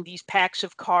selling these packs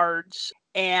of cards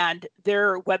and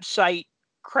their website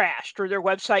crashed, or their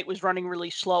website was running really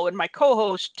slow. And my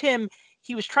co-host, Tim,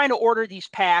 he was trying to order these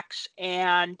packs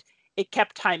and it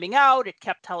kept timing out. It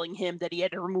kept telling him that he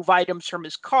had to remove items from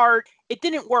his cart. It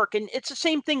didn't work. And it's the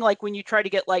same thing like when you try to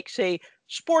get, like, say,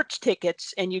 sports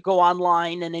tickets and you go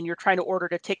online and then you're trying to order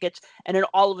the tickets, and then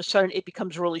all of a sudden it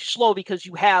becomes really slow because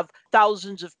you have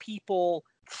thousands of people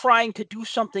trying to do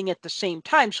something at the same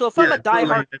time. So if I'm a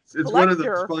diehard it's collector, one of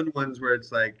those fun ones where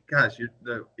it's like, gosh,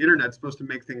 the internet's supposed to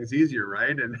make things easier,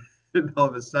 right? And all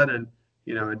of a sudden,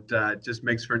 it just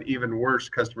makes for an even worse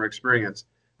customer experience.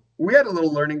 We had a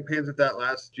little learning pains with that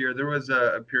last year. There was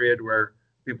a period where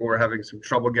people were having some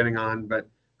trouble getting on, but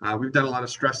we've done a lot of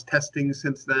stress testing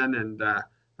since then, and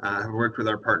have worked with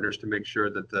our partners to make sure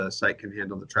that the site can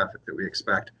handle the traffic that we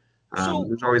expect.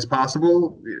 There's always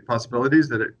possibilities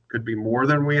that it could be more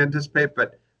than we anticipate,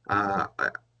 but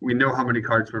we know how many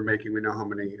cards we're making. We know how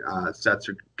many sets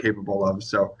are capable of.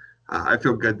 So I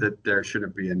feel good that there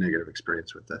shouldn't be a negative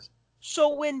experience with this.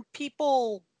 So when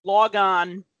people log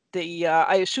on,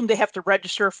 I assume they have to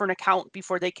register for an account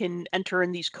before they can enter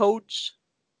in these codes?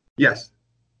 Yes.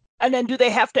 And then do they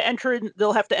have to enter in,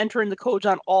 they'll have to enter in the codes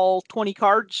on all 20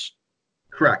 cards?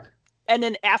 Correct. And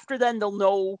then after then, they'll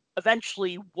know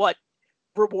eventually what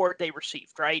reward they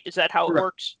received, right? Is that how Correct. It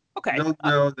works? Okay. They'll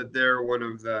know that they're one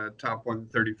of the top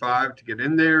 135 to get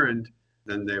in there, and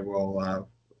then they will,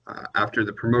 after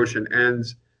the promotion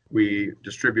ends, we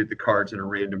distribute the cards in a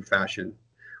random fashion.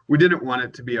 We didn't want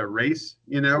it to be a race,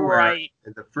 Right. where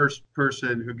the first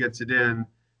person who gets it in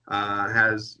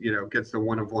gets the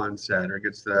 1-of-1 set or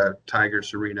gets the Tiger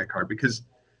Serena card, because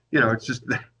it's just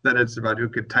then it's about who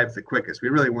could type the quickest. We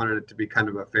really wanted it to be kind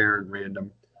of a fair and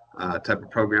random type of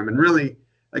program, and really,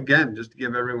 again, just to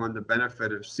give everyone the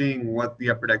benefit of seeing what the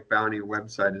Upper Deck Bounty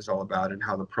website is all about and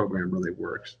how the program really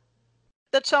works.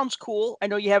 That sounds cool. I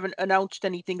know you haven't announced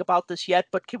anything about this yet,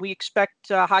 but can we expect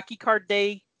Hockey Card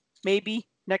Day maybe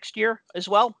next year as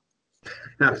well?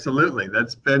 Absolutely.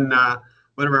 That's been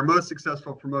one of our most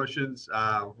successful promotions.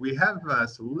 We have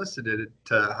solicited it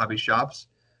to hobby shops,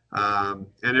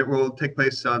 and it will take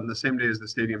place on the same day as the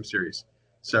Stadium Series.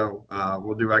 So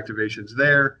we'll do activations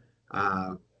there,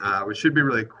 which should be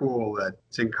really cool.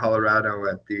 It's in Colorado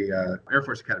at the Air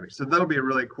Force Academy. So that'll be a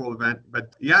really cool event.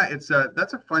 But yeah,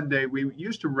 that's a fun day. We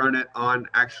used to run it on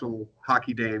actual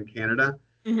Hockey Day in Canada.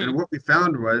 Mm-hmm. And what we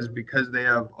found was, because they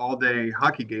have all-day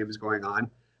hockey games going on,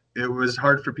 it was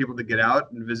hard for people to get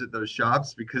out and visit those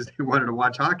shops because they wanted to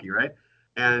watch hockey, right?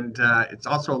 And it's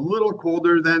also a little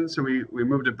colder then, so we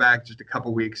moved it back just a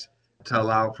couple weeks to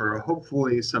allow for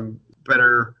hopefully some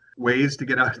better ways to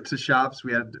get out to shops.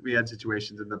 We had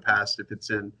situations in the past, if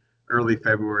it's in early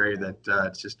February, that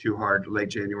it's just too hard, late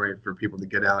January, for people to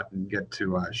get out and get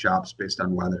to shops based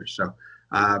on weather. So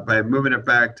by moving it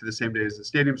back to the same day as the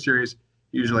Stadium Series,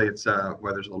 usually it's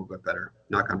weather's a little bit better,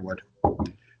 knock on wood.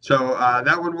 So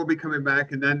that one will be coming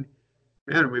back. And then,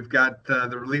 man, we've got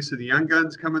the release of the Young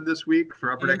Guns coming this week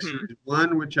for Upper Deck Series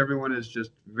 1, which everyone is just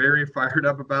very fired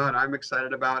up about. I'm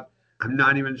excited about. I'm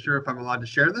not even sure if I'm allowed to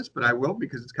share this, but I will,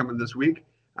 because it's coming this week.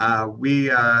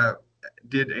 We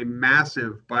did a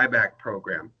massive buyback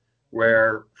program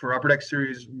where for Upper Deck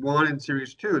Series 1 and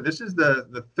Series 2, this is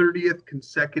the 30th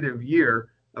consecutive year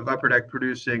of Upper Deck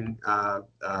producing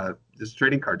this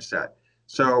trading card set.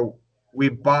 So we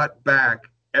bought back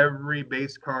every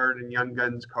base card and Young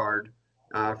Guns card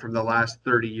from the last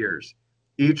 30 years.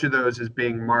 Each of those is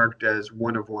being marked as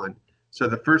 1-of-1. So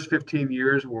the first 15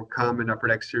 years will come in Upper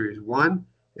Deck Series 1,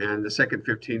 and the second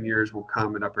 15 years will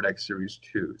come in Upper Deck Series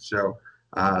 2. So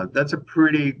that's a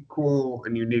pretty cool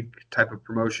and unique type of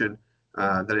promotion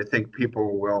that I think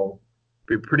people will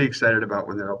be pretty excited about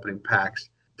when they're opening packs,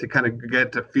 to kind of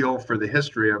get a feel for the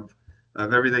history of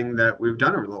everything that we've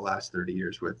done over the last 30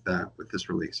 years with this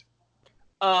release.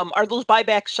 Are those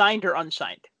buybacks signed or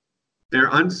unsigned? They're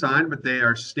unsigned, but they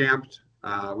are stamped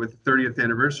with 30th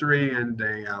anniversary and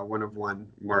a 1-of-1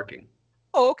 marking.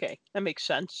 Oh, okay. That makes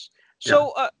sense.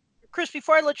 So, Chris,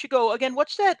 before I let you go, again,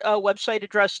 what's that website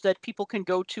address that people can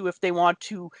go to if they want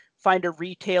to find a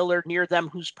retailer near them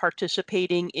who's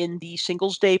participating in the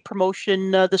Singles Day promotion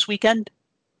this weekend?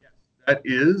 Yes, that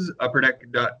is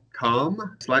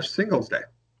upperdeck.com/Singles Day.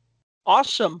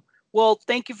 Awesome. Well,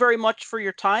 thank you very much for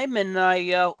your time, and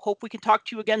I hope we can talk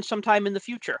to you again sometime in the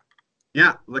future.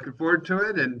 Yeah, looking forward to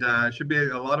it, and it should be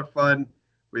a lot of fun.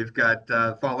 We've got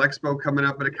Fall Expo coming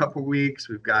up in a couple weeks.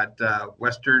 We've got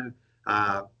Western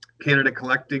Canada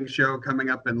Collecting Show coming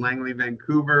up in Langley,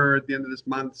 Vancouver at the end of this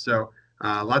month. So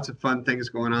lots of fun things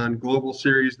going on. Global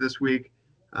Series this week.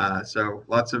 So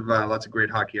lots of great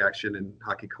hockey action and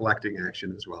hockey collecting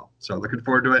action as well. So looking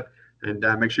forward to it, and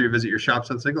make sure you visit your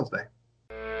shops on Singles Day.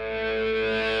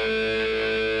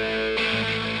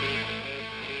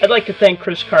 I'd like to thank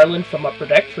Chris Carlin from Upper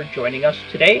Deck for joining us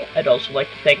today. I'd also like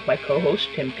to thank my co-host,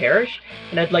 Tim Parrish,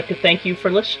 and I'd like to thank you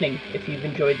for listening. If you've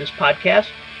enjoyed this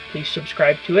podcast, please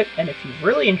subscribe to it, and if you've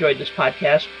really enjoyed this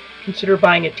podcast, consider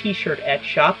buying a t-shirt at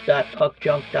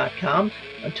shop.puckjunk.com.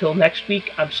 Until next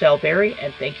week, I'm Sal Berry,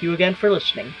 and thank you again for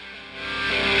listening.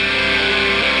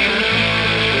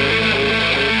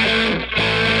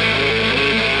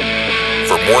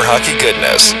 For more hockey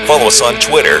goodness, follow us on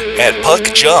Twitter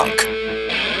 @PuckJunk.